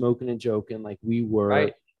all be smoking and joking like we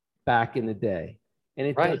were back in the day. And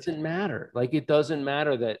it doesn't matter. It doesn't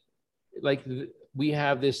matter that we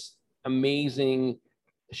have this amazing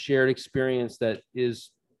shared experience that is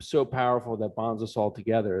so powerful that bonds us all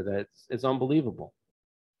together. That it's unbelievable.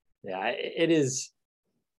 Yeah, it is.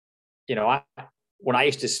 When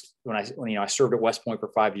I served at West Point for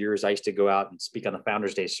 5 years, I used to go out and speak on the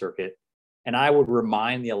Founders Day circuit, and I would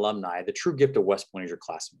remind the alumni the true gift of West Point is your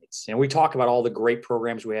classmates. And we talk about all the great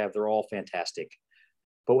programs we have; they're all fantastic.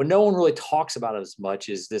 But what no one really talks about as much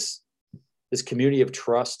is this community of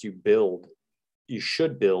trust you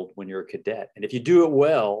should build when you're a cadet. And if you do it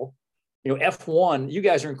well, F1, you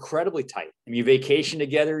guys are incredibly tight. I mean, you vacation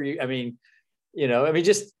together. It's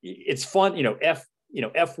fun.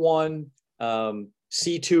 F1,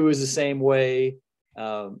 C2 is the same way.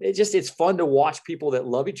 It's fun to watch people that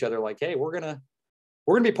love each other. Like, hey, we're gonna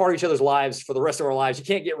be part of each other's lives for the rest of our lives. You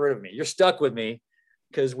can't get rid of me. You're stuck with me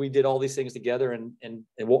because we did all these things together, and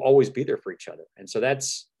we'll always be there for each other. And so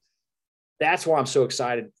that's why I'm so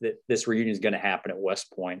excited that this reunion is going to happen at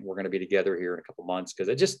West Point. We're going to be together here in a couple months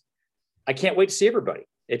because I can't wait to see everybody.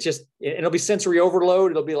 It'll be sensory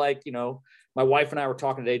overload. It'll be like, my wife and I were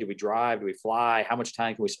talking today. Do we drive? Do we fly? How much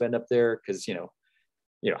time can we spend up there? Because,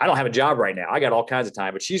 I don't have a job right now. I got all kinds of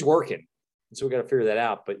time, but she's working. And so we got to figure that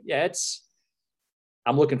out. But yeah,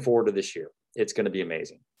 I'm looking forward to this year. It's going to be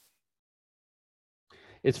amazing.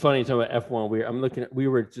 It's funny talking about F1. We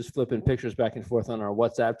were just flipping pictures back and forth on our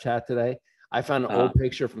WhatsApp chat today. I found an old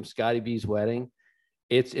picture from Scotty B's wedding.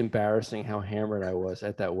 it's embarrassing how hammered I was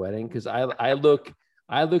at that wedding. Cause I look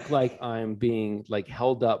like I'm being like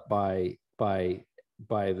held up by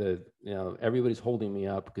the, everybody's holding me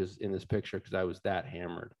up because in this picture, cause I was that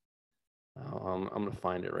hammered. I'm going to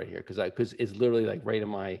find it right here. Cause it's literally like right in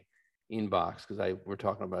my inbox. Cause we're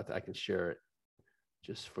talking about that. I can share it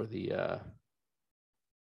just for the,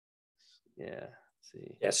 yeah. Let's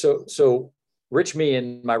see. Yeah. So Rich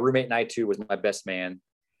Meehan, my roommate and I too, was my best man.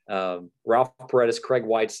 Ralph Paredes, Craig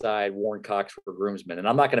Whiteside, Warren Cox were groomsmen. And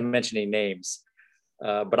I'm not going to mention any names,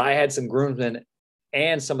 but I had some groomsmen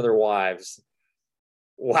and some of their wives.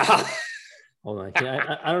 Wow. Hold on.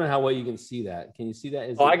 I don't know how well you can see that. Can you see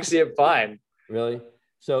that? I can see it fine. Really?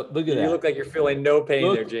 So look at that. You look like you're feeling no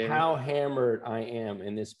pain there, Jamie. How hammered I am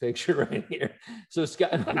in this picture right here. So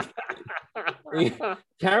Scott,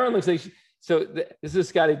 Karen looks like this is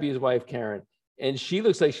Scotty B's wife, Karen, and she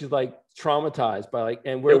looks like she's like traumatized by like.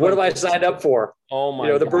 And what have I signed up for? Oh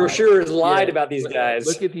my! The brochures lied about these guys.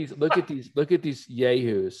 Look at these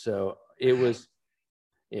yahoos. So it was.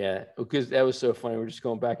 Yeah, because that was so funny. We're just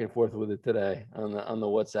going back and forth with it today on the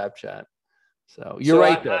WhatsApp chat. So you're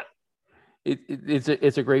right though.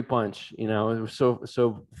 It's a great bunch. It was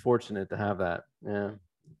so fortunate to have that. Yeah.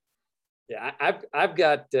 Yeah, I've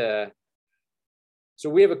got. So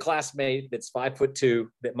we have a classmate that's 5'2"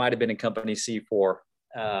 that might have been in Company C4,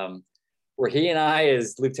 where he and I,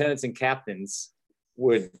 as lieutenants and captains,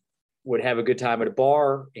 would have a good time at a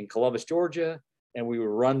bar in Columbus, Georgia. And we would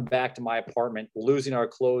run back to my apartment, losing our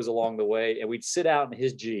clothes along the way. And we'd sit out in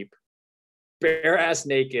his Jeep, bare ass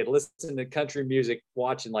naked, listen to country music,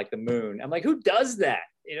 watching like the moon. I'm like, who does that?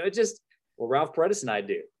 Ralph Paredes and I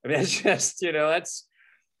do. I mean, it's just,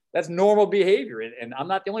 that's normal behavior. And I'm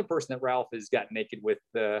not the only person that Ralph has gotten naked with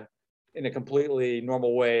in a completely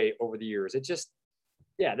normal way over the years. It just,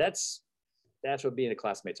 that's what being a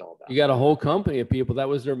classmate's all about. You got a whole company of people. That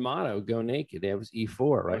was their motto: "Go naked." That was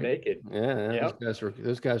E4, right? Go naked. Yeah. Yep.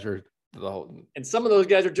 Those guys are the whole. And some of those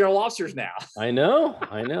guys are general officers now. I know.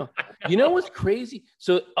 You know what's crazy?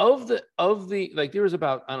 So of the like, there was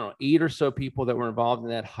about 8 or so people that were involved in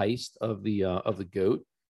that heist of the goat.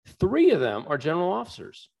 3 of them are general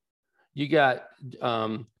officers. You got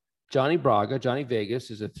Johnny Braga. Johnny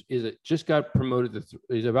Vegas is just got promoted.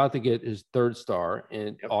 He's about to get his 3rd star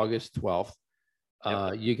in August 12th.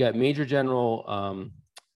 You got Major General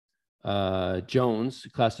Jones,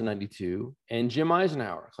 class of 92, and Jim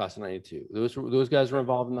Eisenhower, class of 92. Those guys were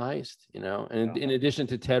involved in the heist, and in addition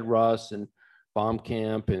to Ted Russ and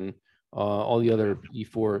Baumkamp and all the other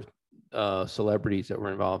E4 celebrities that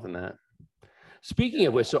were involved in that. Speaking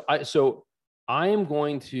of which, so I am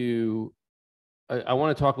going to. I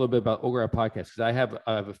want to talk a little bit about Old Grad Podcast because I have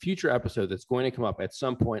a future episode that's going to come up at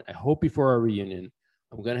some point. I hope before our reunion.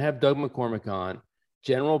 I'm going to have Doug McCormick on.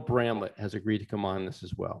 General Bramlett has agreed to come on this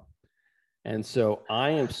as well. And so I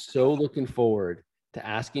am so looking forward to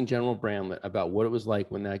asking General Bramlett about what it was like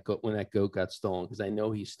when that goat got stolen, because I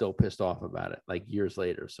know he's still pissed off about it like years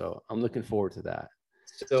later. So I'm looking forward to that.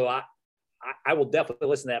 So I will definitely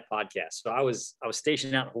listen to that podcast. So I was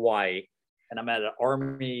stationed out in Hawaii, and I'm at an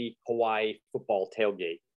Army Hawaii football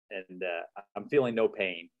tailgate, and I'm feeling no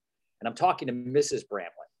pain. And I'm talking to Mrs.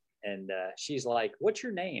 Bramlett. And she's like, "What's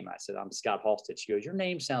your name?" I said, "I'm Scott Halstead." She goes, "Your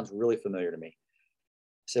name sounds really familiar to me."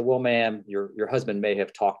 I said, "Well, ma'am, your husband may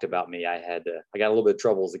have talked about me. I got a little bit of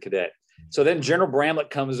trouble as a cadet." So then General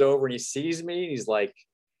Bramlett comes over and he sees me and he's like,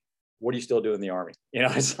 "What are you still doing in the Army?"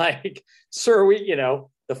 It's like, "Sir, we,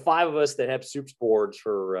 the 5 of us that have soups boards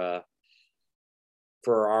for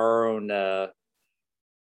our own,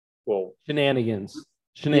 shenanigans.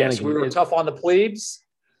 Yes, we were tough on the plebes.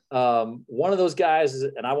 One of those guys,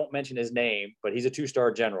 and I won't mention his name, but he's a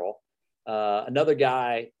 2-star general. Another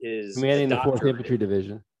guy is commanding the 4th Infantry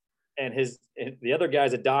Division, and the other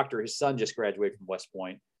guy's a doctor. His son just graduated from West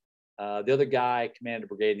Point. The other guy commanded a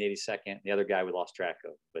brigade in the 82nd. The other guy we lost track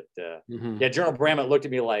of. But General Bramlett looked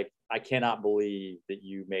at me like, "I cannot believe that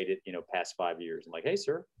you made it, past 5 years." I'm like, "Hey,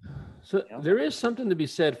 sir." So there is something to be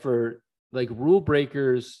said for like rule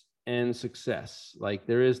breakers and success. Like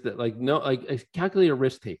there is that, like, no, like calculated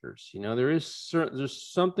risk takers, there's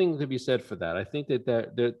something to be said for that. I think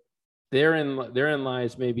that therein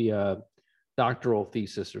lies maybe a doctoral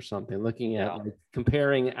thesis or something, looking at like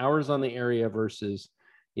comparing hours on the area versus,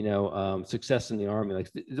 success in the Army. Like,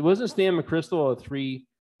 wasn't Stan McChrystal a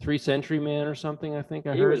three-century man or something? I think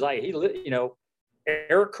he was like,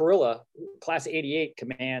 Eric Carilla, class of 88,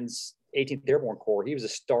 commands 18th Airborne Corps. He was a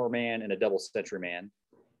star man and a double century man.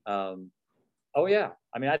 I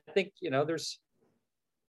mean, I think, there's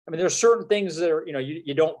certain things that are,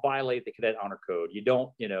 you don't violate the cadet honor code. You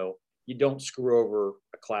don't screw over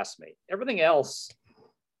a classmate. Everything else,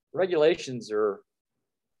 regulations are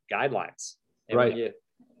guidelines. And right.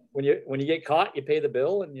 When you get caught, you pay the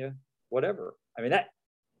bill and you whatever. I mean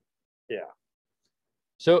yeah.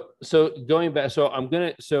 So going back,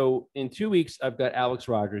 so in 2 weeks, I've got Alex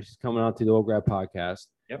Rogers. He's coming on to the Old Grad podcast.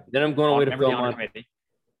 Yep. Then I'm going away to Philmont.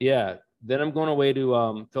 Yeah. Then I'm going away to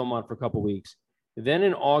Philmont for a couple of weeks. Then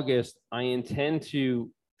in August, I intend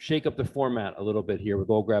to shake up the format a little bit here with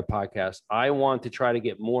Old Grad podcast. I want to try to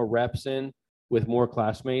get more reps in with more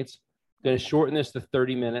classmates. I'm going to shorten this to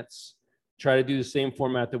 30 minutes. Try to do the same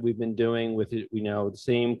format that we've been doing with it, the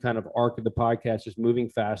same kind of arc of the podcast, just moving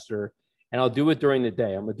faster. And I'll do it during the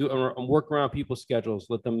day. I'm work around people's schedules,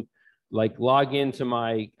 let them like log into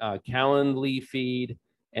my Calendly feed,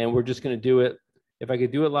 and we're just going to do it. If I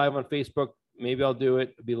could do it live on Facebook, maybe I'll do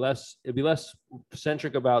it. It'd be less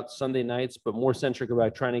centric about Sunday nights, but more centric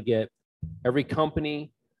about trying to get every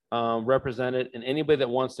company represented and anybody that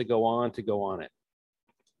wants to go on it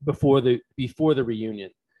before the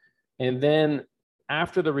reunion. And then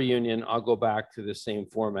after the reunion, I'll go back to the same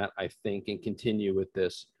format, I think, and continue with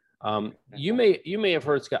this. You may have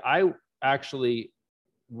heard, Scott, I actually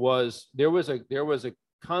there was a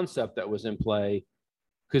concept that was in play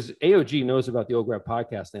because AOG knows about the Old Grad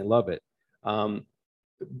podcast and they love it.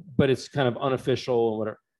 But it's kind of unofficial and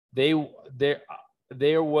whatever.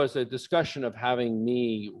 There was a discussion of having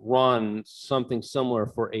me run something similar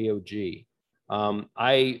for AOG.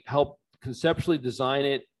 I helped conceptually design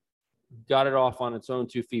it, got it off on its own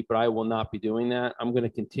 2 feet, but I will not be doing that. I'm going to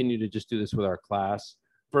continue to just do this with our class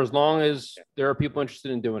for as long as there are people interested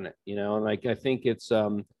in doing it, and like, I think it's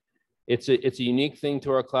a unique thing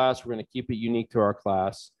to our class. We're going to keep it unique to our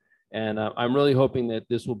class. And I'm really hoping that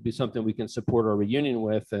this will be something we can support our reunion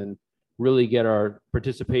with and really get our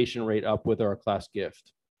participation rate up with our class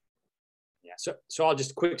gift. Yeah. So I'll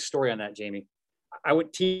just quick story on that, Jamie. I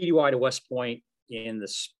went TDY to West Point in the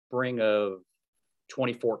spring of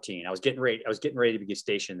 2014. I was getting ready to be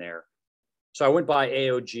stationed there. So I went by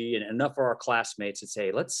AOG and enough of our classmates to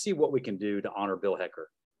say, let's see what we can do to honor Bill Hecker.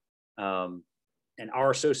 And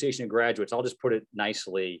our Association of Graduates, I'll just put it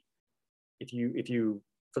nicely. If you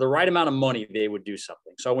for the right amount of money, they would do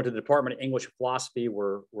something. So I went to the Department of English and Philosophy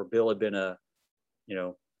where Bill had been a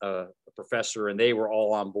professor and they were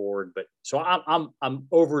all on board. But so I'm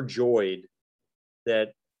overjoyed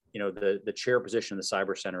that, the chair position in the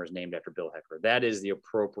Cyber Center is named after Bill Hecker. That is the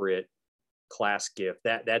appropriate class gift.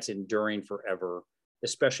 That's enduring forever,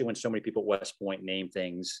 especially when so many people at West Point name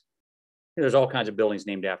things. There's all kinds of buildings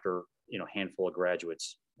named after, a handful of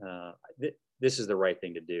graduates. This is the right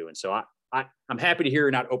thing to do. And so I'm happy to hear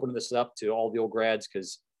you're not opening this up to all the old grads,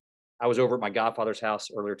 because I was over at my godfather's house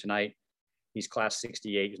earlier tonight. He's class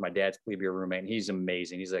 68. He's my dad's plebe year roommate, and he's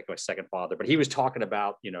amazing. He's like my second father. But he was talking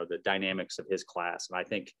about, the dynamics of his class. And I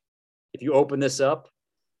think if you open this up,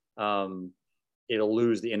 it'll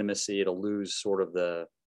lose the intimacy. It'll lose sort of the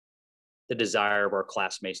desire of our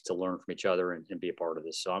classmates to learn from each other and be a part of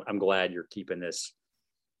this. So I'm glad you're keeping this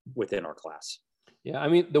within our class. Yeah, I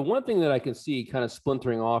mean, the one thing that I can see kind of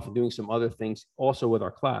splintering off and doing some other things also with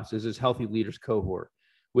our class is this Healthy Leaders cohort,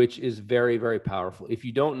 which is very, very powerful. If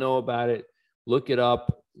you don't know about it, look it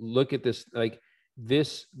up, look at this,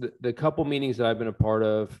 the couple meetings that I've been a part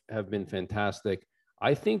of have been fantastic.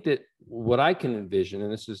 I think that what I can envision,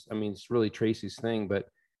 and it's really Tracy's thing, but,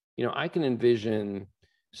 I can envision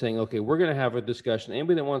saying, okay, we're going to have a discussion.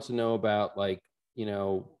 Anybody that wants to know about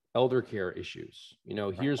elder care issues,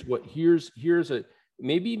 here's a,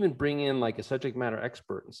 maybe even bring in like a subject matter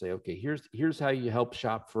expert and say, okay, here's how you help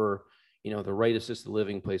shop for, the right assisted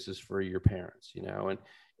living places for your parents, and,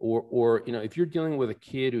 or, if you're dealing with a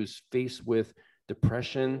kid who's faced with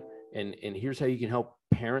depression and here's how you can help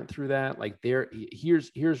parent through that. Like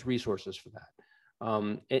here's resources for that.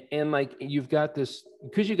 And like, you've got this,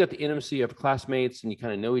 because you got the intimacy of classmates and you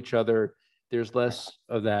kind of know each other, there's less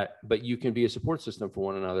of that, but you can be a support system for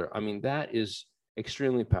one another. I mean, that is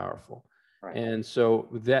extremely powerful. Right. And so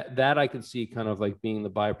that I could see kind of like being the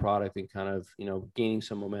byproduct and kind of, gaining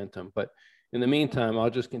some momentum. But in the meantime, I'll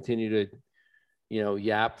just continue to,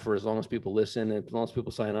 yap for as long as people listen and as long as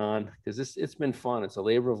people sign on, because it's been fun. It's a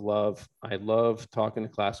labor of love. I love talking to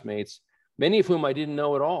classmates, many of whom I didn't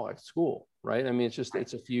know at all at school. Right. I mean,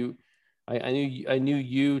 it's a few, I knew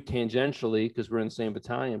you tangentially because we're in the same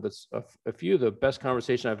battalion, but a few of the best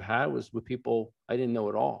conversation I've had was with people I didn't know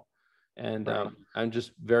at all. And I'm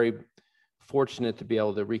just very fortunate to be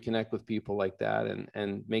able to reconnect with people like that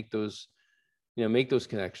and make those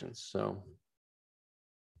connections. So,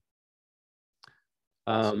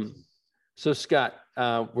 so Scott,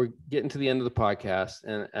 we're getting to the end of the podcast,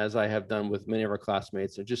 and as I have done with many of our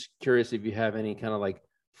classmates, I'm just curious if you have any kind of like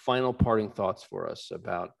final parting thoughts for us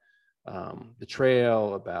about the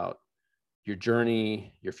trail, about your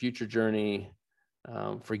journey, your future journey,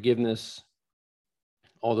 forgiveness,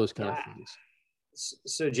 all those kind of things.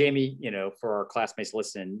 So Jamie, for our classmates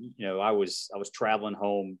listening, I was traveling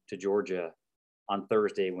home to Georgia on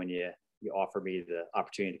Thursday when you offered me the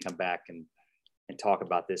opportunity to come back and talk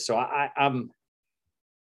about this. So I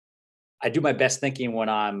do my best thinking when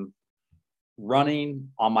I'm running,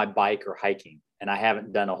 on my bike, or hiking. And I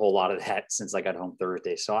haven't done a whole lot of that since I got home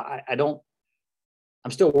Thursday. So I'm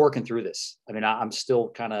still working through this. I mean, I'm still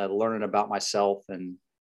kind of learning about myself and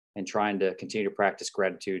trying to continue to practice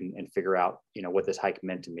gratitude and figure out, what this hike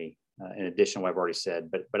meant to me, in addition to what I've already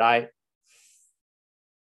said. But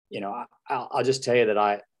I'll just tell you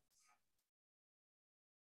that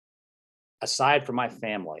aside from my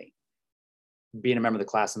family, being a member of the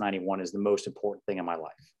class of 91 is the most important thing in my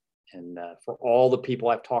life. And for all the people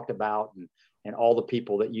I've talked about and all the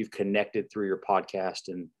people that you've connected through your podcast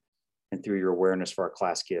and through your awareness for our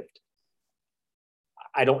class gift,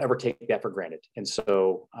 I don't ever take that for granted. And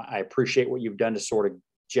so I appreciate what you've done to sort of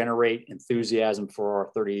generate enthusiasm for our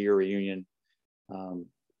 30-year reunion.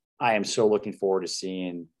 I am so looking forward to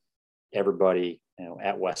seeing everybody,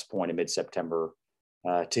 at West Point in mid-September,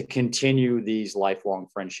 to continue these lifelong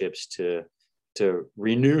friendships, to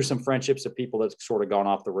renew some friendships of people that's sort of gone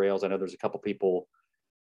off the rails. I know there's a couple people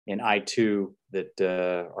in I2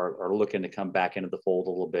 that are looking to come back into the fold a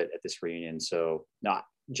little bit at this reunion. So,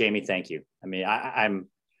 Jamie, thank you. I mean, I'm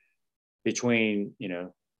between,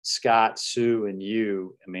 Scott, Sue, and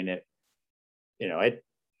you. I mean,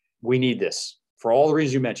 we need this for all the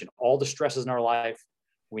reasons you mentioned, all the stresses in our life.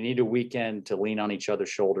 We need a weekend to lean on each other's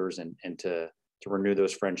shoulders and to renew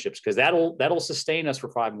those friendships, because that'll sustain us for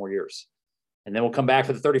 5 more years. And then we'll come back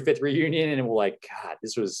for the 35th reunion and we're like, God,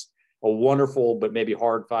 this was a wonderful, but maybe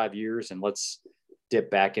hard 5 years. And let's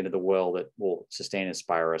dip back into the well that will sustain and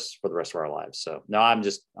inspire us for the rest of our lives. So no, I'm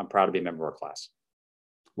proud to be a member of our class.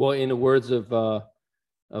 Well, in the words of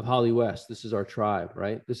Holly West, this is our tribe,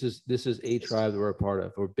 right? This is a tribe that we're a part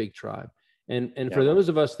of, or a big tribe. And for those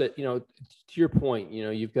of us that, to your point,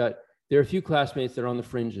 there are a few classmates that are on the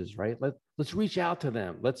fringes, right? Let's reach out to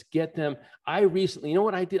them. Let's get them. I recently, you know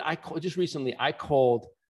what I did? I called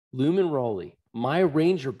Lumen Rowley, my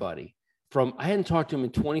Ranger buddy I hadn't talked to him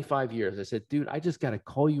in 25 years. I said, dude, I just got to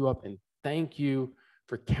call you up and thank you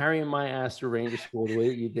for carrying my ass through Ranger school the way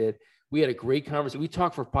that you did. We had a great conversation. We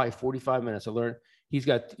talked for probably 45 minutes. I learned he's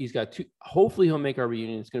got 2, hopefully he'll make our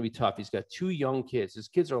reunion. It's going to be tough. He's got 2 young kids. His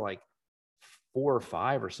kids are like 4 or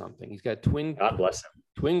 5 or something. He's got God bless him.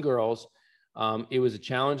 Twin girls. It was a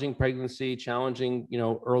challenging pregnancy, challenging,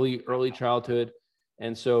 early childhood.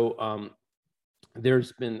 And so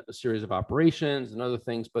there's been a series of operations and other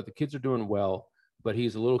things, but the kids are doing well, but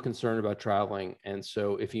he's a little concerned about traveling. And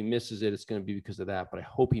so if he misses it, it's going to be because of that, but I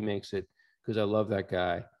hope he makes it because I love that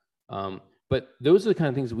guy. But those are the kind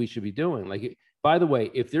of things that we should be doing. Like, by the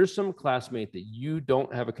way, if there's some classmate that you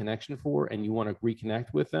don't have a connection for and you want to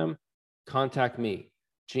reconnect with them, contact me,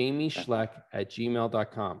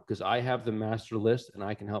 jamieschleck@gmail.com, because I have the master list and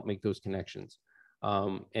I can help make those connections.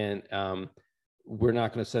 We're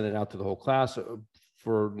not going to send it out to the whole class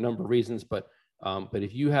for a number of reasons, but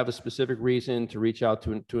if you have a specific reason to reach out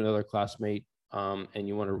to another classmate and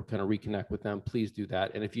you want to kind of reconnect with them, please do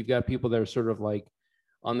that. And if you've got people that are sort of like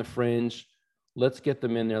on the fringe, let's get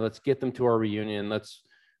them in there. Let's get them to our reunion. Let's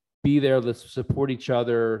be there. Let's support each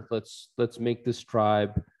other. Let's make this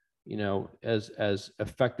tribe, as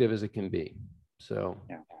effective as it can be. So,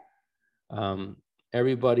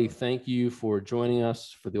 everybody, thank you for joining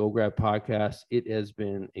us for the Old Grad Podcast. It has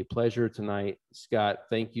been a pleasure tonight. Scott,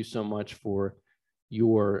 thank you so much for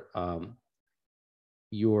your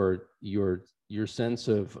sense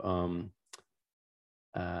of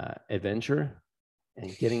adventure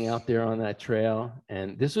and getting out there on that trail.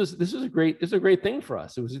 And this was a great thing for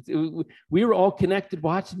us. We were all connected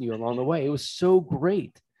watching you along the way. It was so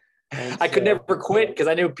great. And I could never quit because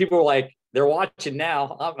I knew people were like, they're watching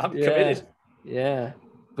now. I'm committed. Yeah,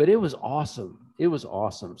 but it was awesome.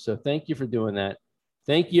 So thank you for doing that.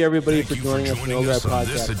 Thank you, everybody, for joining us on the Old Grad Podcast.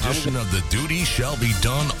 This edition of the Duty Shall Be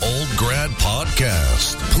Done Old Grad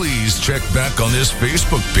Podcast. Please check back on this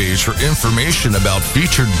Facebook page for information about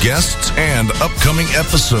featured guests and upcoming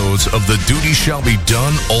episodes of the Duty Shall Be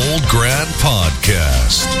Done Old Grad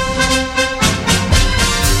Podcast.